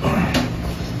around.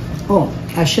 Oh,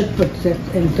 I should put it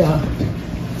into.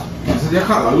 This is your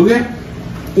callaloo there?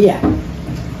 Yeah.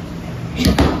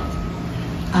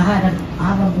 I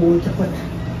have a bowl to put.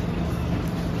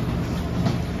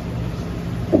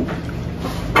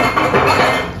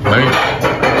 Maybe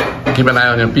keep an eye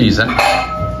on your peas, eh?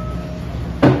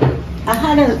 I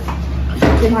had a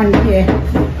thing on here.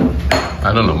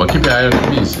 I don't know, but keep your eye on the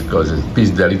peas because it's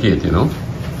peas delicate, you know.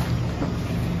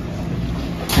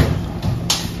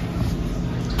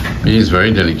 Peas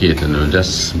very delicate and it'll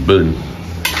just burn.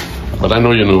 But I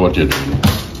know you know what you're doing.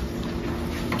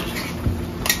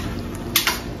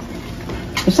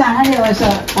 Lasagna, there was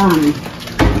a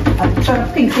sort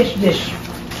of pinkish dish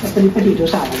with the potato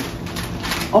salad.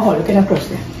 Oh, look at across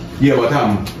there. Yeah, but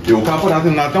you can't put that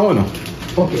in that now, no?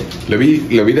 Okay. Let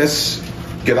me just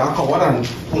get that covered and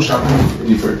push that in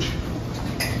the fridge.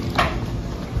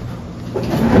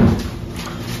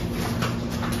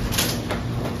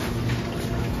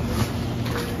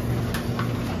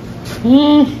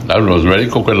 That was ready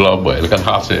cooked with love, boy. Look at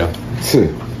hot here. See.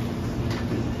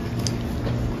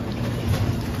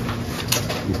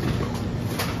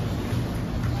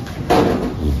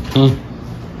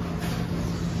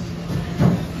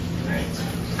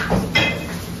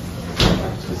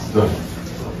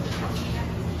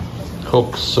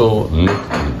 Cook so neat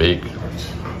and bake.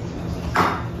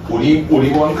 Only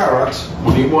one carrot,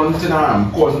 only one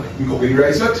corn. We cooking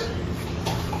rice with.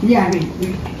 Yeah,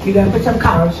 we gotta put some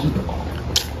carrots.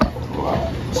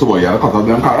 Wow. So what, you have to cut out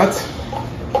them carrots?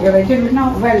 You're ready to do it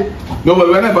now? Well, No, but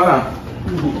whenever now.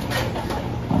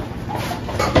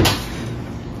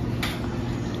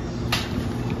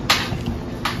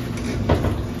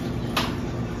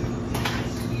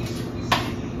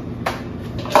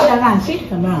 Nancy,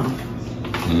 come on.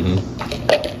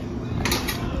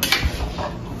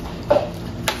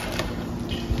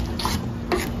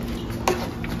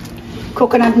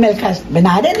 Coconut milk has been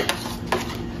added?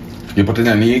 You put in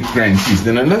any grind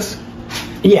seasoning in this?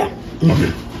 Yeah.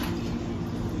 Okay.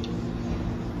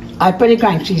 I put the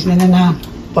grind seasoning in a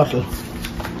bottle.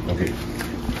 Okay.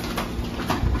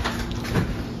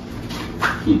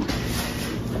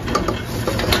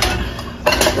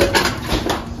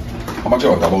 How much you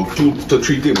want? About 2 to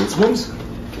 3 tablespoons?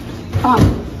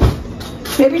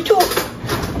 Maybe 2.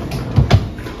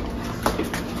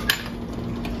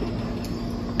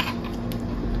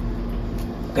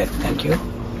 Good, thank you.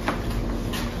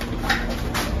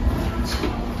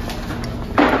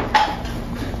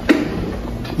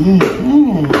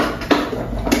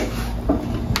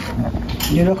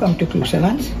 You don't come to cruise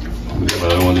islands? Yeah, but I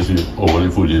don't want to see overly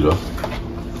food either.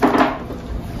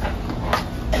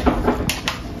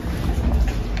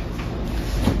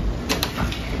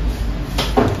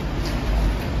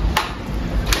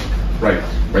 Right.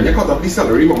 When you cut up the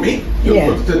celery, mommy, you Yeah.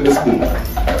 put it in this bowl.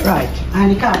 Right.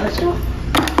 And the carrots too?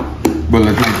 Well,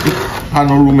 I have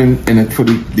no room in it for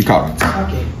the carrots.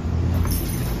 Okay.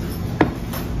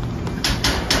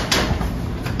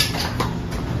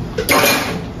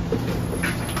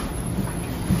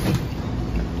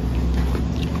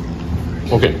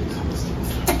 Okay.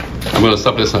 I'm going to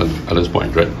stop this at this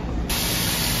point, right?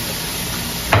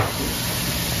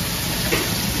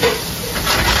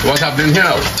 What's happening here?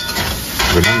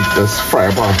 We're going to just fry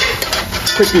up a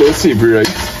quick little savory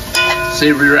rice.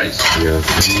 Savory rice. Yes.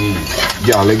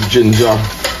 Garlic, ginger,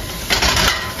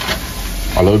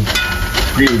 a little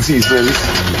green seasonings.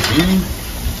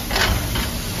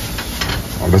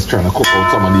 I'm just trying to cook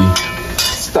out some of the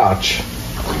starch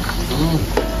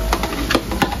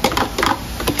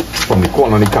from the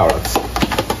corn and the carrots.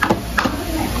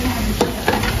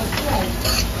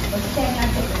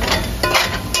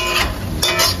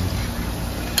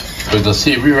 With the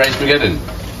savory rice we're getting.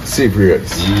 Savory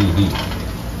rice.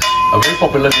 A very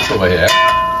popular dish over here.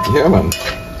 Yeah, man.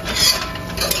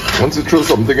 Once you throw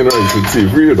something in the rice, it's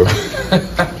savory, you know.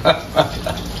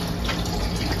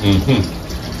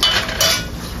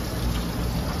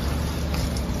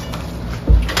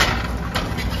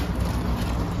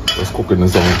 Just cooking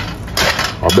this on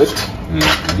a bit.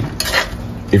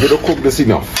 If you don't cook this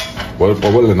enough, what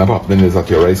will end up happening is that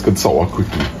your rice could sour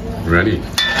quickly. Ready?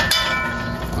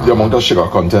 The amount of sugar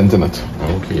content in it.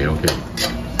 Okay, okay.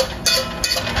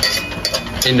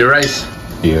 In the rice?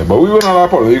 Yeah, but we won't have that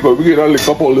problem because we can lick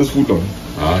up all this food on.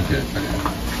 Okay.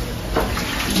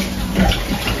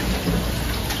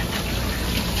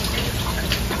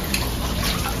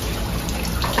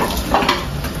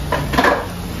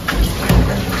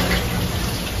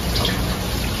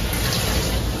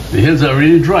 The hills are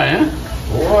really dry, eh?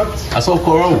 What? I saw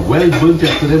coral well burnt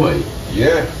yesterday, boy.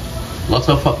 Yeah. Lots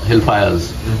of hill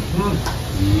fires.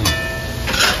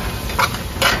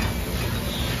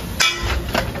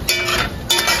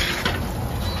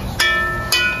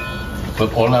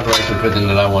 But all that rice will fit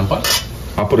into that one pot?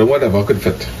 I put in whatever could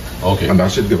fit. Okay. And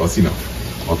that should give us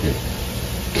enough. Okay.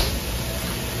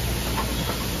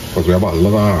 Because we have a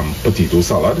lot of potato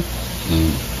salad.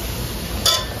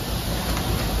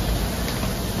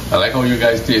 I like how you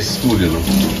guys taste food, you know.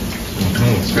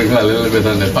 Sprinkle a little bit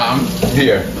on the palm.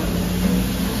 Here.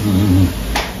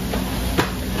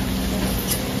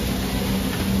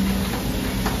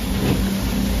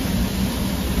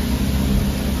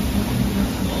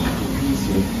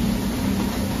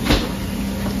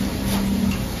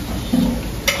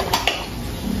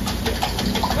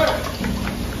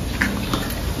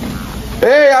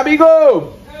 Hey,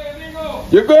 amigo! Hey, amigo!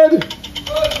 You good?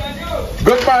 Good, man, you?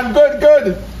 Good, man. Good,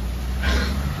 good.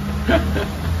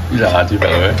 He's a hearty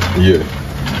fellow, eh? Yeah.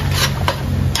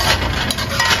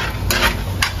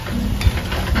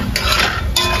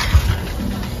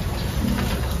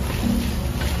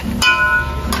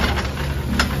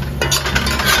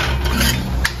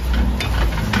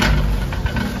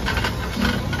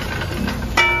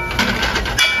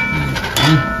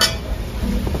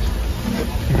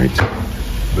 Right.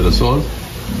 Bit of salt.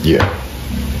 Yeah.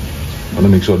 I want to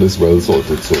make sure this is well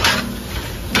salted, so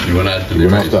You want to add to you the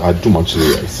don't rice? have to add too much to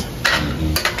the rice.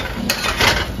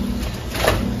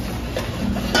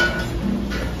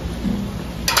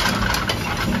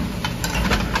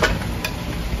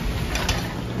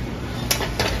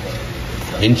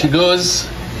 In she goes.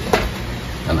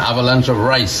 An avalanche of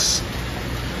rice.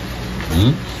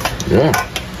 Yeah.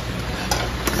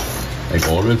 Like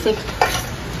all will fit.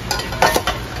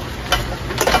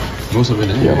 Most of it,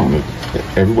 eh? Yeah, man.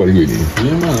 Everybody going in.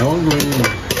 Yeah, man, all going in.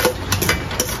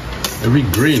 Every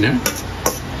grain, eh?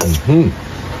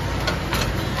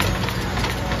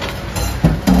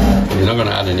 You're not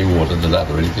gonna add any water to that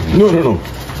or anything? No, no, no.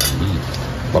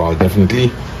 But I'll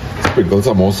definitely sprinkle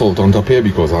some more salt on top here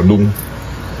because I know.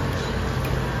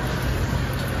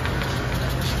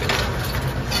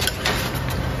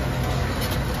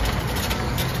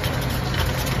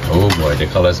 Oh boy, the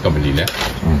color is coming in, eh?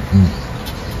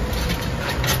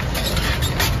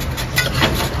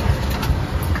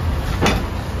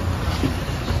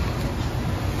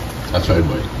 That's right,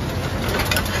 boy.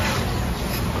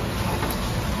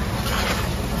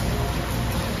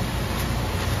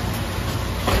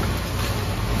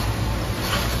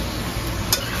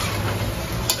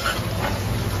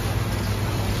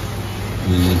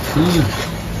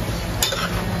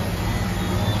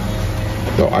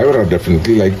 So I would have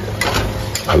definitely like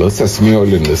a little sesame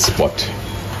oil in this spot.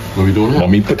 No, we don't have.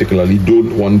 Mommy particularly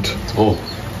don't want. Oh,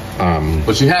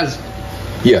 but she has.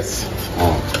 Yes.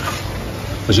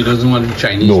 Oh, but she doesn't want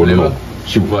Chinese No, flavor. no, no.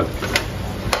 She What?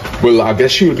 Well, I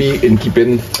guess she'll be in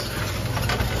keeping.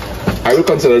 I would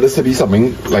consider this to be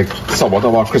something like somewhat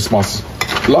of our Christmas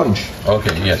lunch.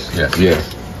 Okay. Yes. Yes. Yeah.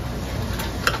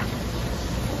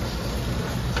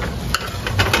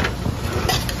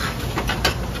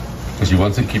 Because she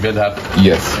wants to keep it that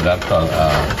Yes. that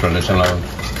traditional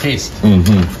taste.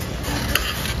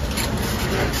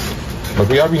 But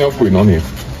we have enough going on here.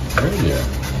 Oh, yeah.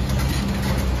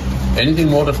 Anything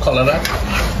more to color that?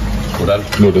 Or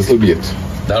No, this will be it.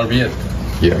 that'll be it.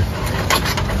 Yeah.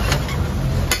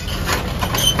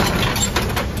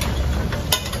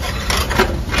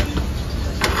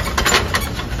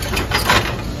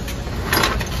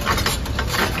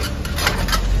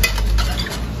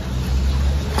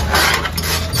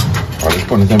 At this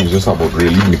point in time, it's just about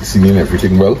really mixing in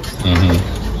everything well.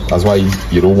 That's why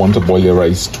you don't want to boil your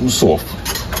rice too soft.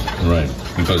 Right.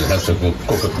 Because it has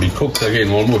to be cooked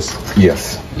again almost.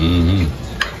 Yes.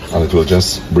 And it will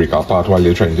just break apart while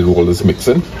you're trying to do all this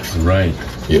mixing. Right.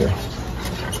 Yeah.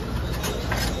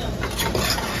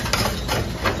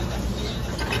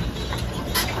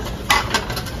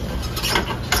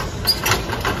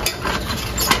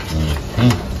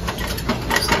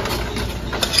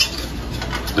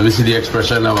 Let me see the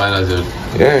expression now, man.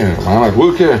 Yeah, man at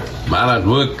work here. Man at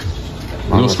work.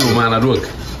 No slow man at work.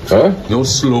 Huh? No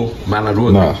slow man at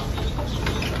work. Nah.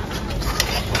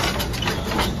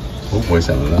 Oh boy,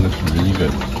 Sam, that looks really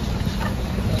good.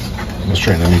 I'm just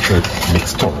trying to make sure it's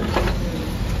mixed thoroughly.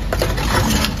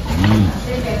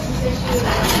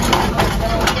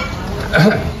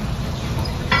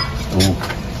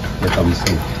 Oh, here comes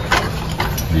some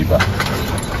Viva.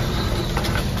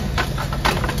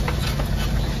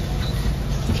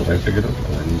 Should I figure it out?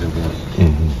 I need to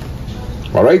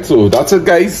go. All right, so that's it,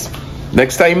 guys.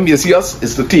 Next time you see us,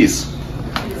 it's the taste.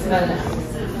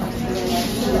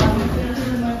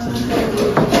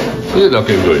 You're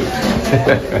looking good.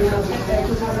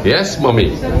 Yes, mommy.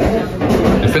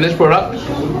 The finished product?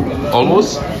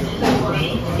 Almost?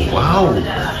 Wow.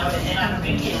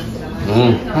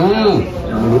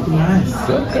 Nice.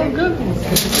 Good.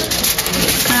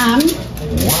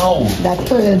 Wow. That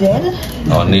pearl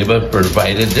there. Our neighbor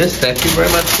provided this. Thank you very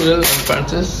much, Phil and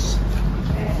Francis.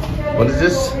 What is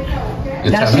this? The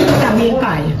That's Tamil? Tamil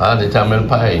pie. Ah, the Tamil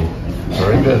pie.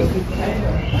 Very good.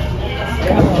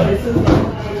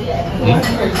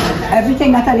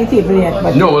 Everything not on the table yet,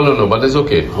 but No, but it's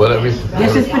okay. Whatever.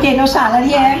 this is potato salad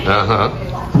here.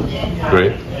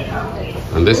 Great.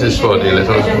 And this is for the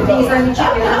little,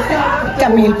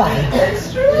 Tamil pie.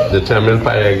 the Tamil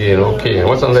pie again. Okay.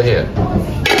 What's under here?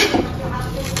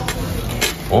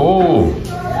 Oh,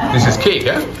 this is cake,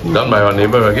 eh? Done by our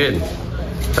neighbor again.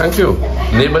 Thank you.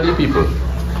 Neighborly people.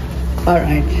 All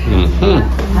right. Mm-hmm.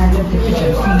 And the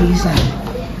pigeon peas.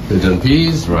 Pigeon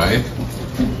peas, right?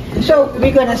 So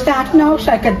we're gonna start now,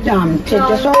 so I could take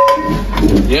this off.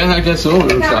 Yes, I guess so.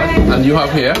 We'll start. And you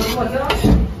have here?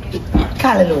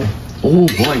 Callaloo. Oh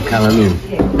boy, callaloo.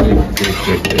 Great.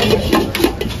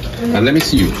 And let me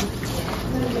see you.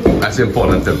 That's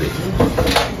important to me.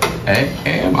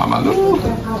 Hey, Mama Lou.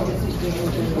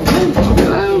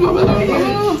 Hello, Mama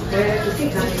Lou.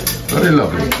 Very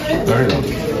lovely. Very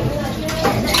lovely.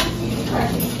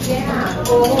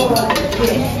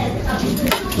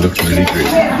 Looks really great.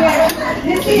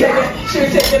 She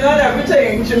was taking out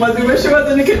everything. She must wish she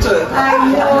was in the kitchen.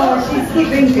 I know, she's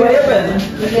keeping Where you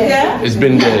good. been? Yeah? It's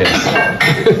been there.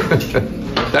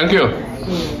 Thank you.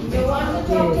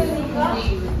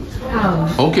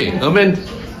 Okay, Ermin.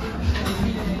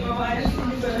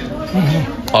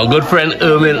 Our good friend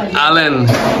Ermin Allen.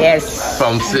 Yes.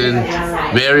 From St.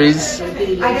 Mary's,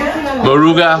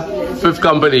 Moruga, Fifth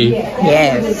Company.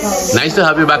 Yes. Nice to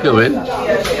have you back, Ermin.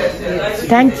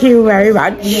 Thank you very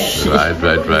much. Right.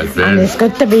 And Very, it's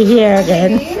good to be here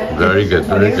again. very good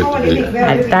to be here.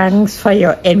 And thanks for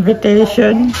your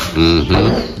invitation.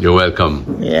 You're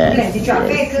welcome. Yes.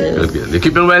 Okay. You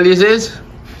keeping well these days?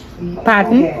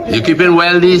 Pardon? You keeping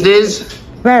well these days?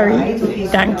 Very.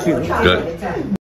 Thank you. Good.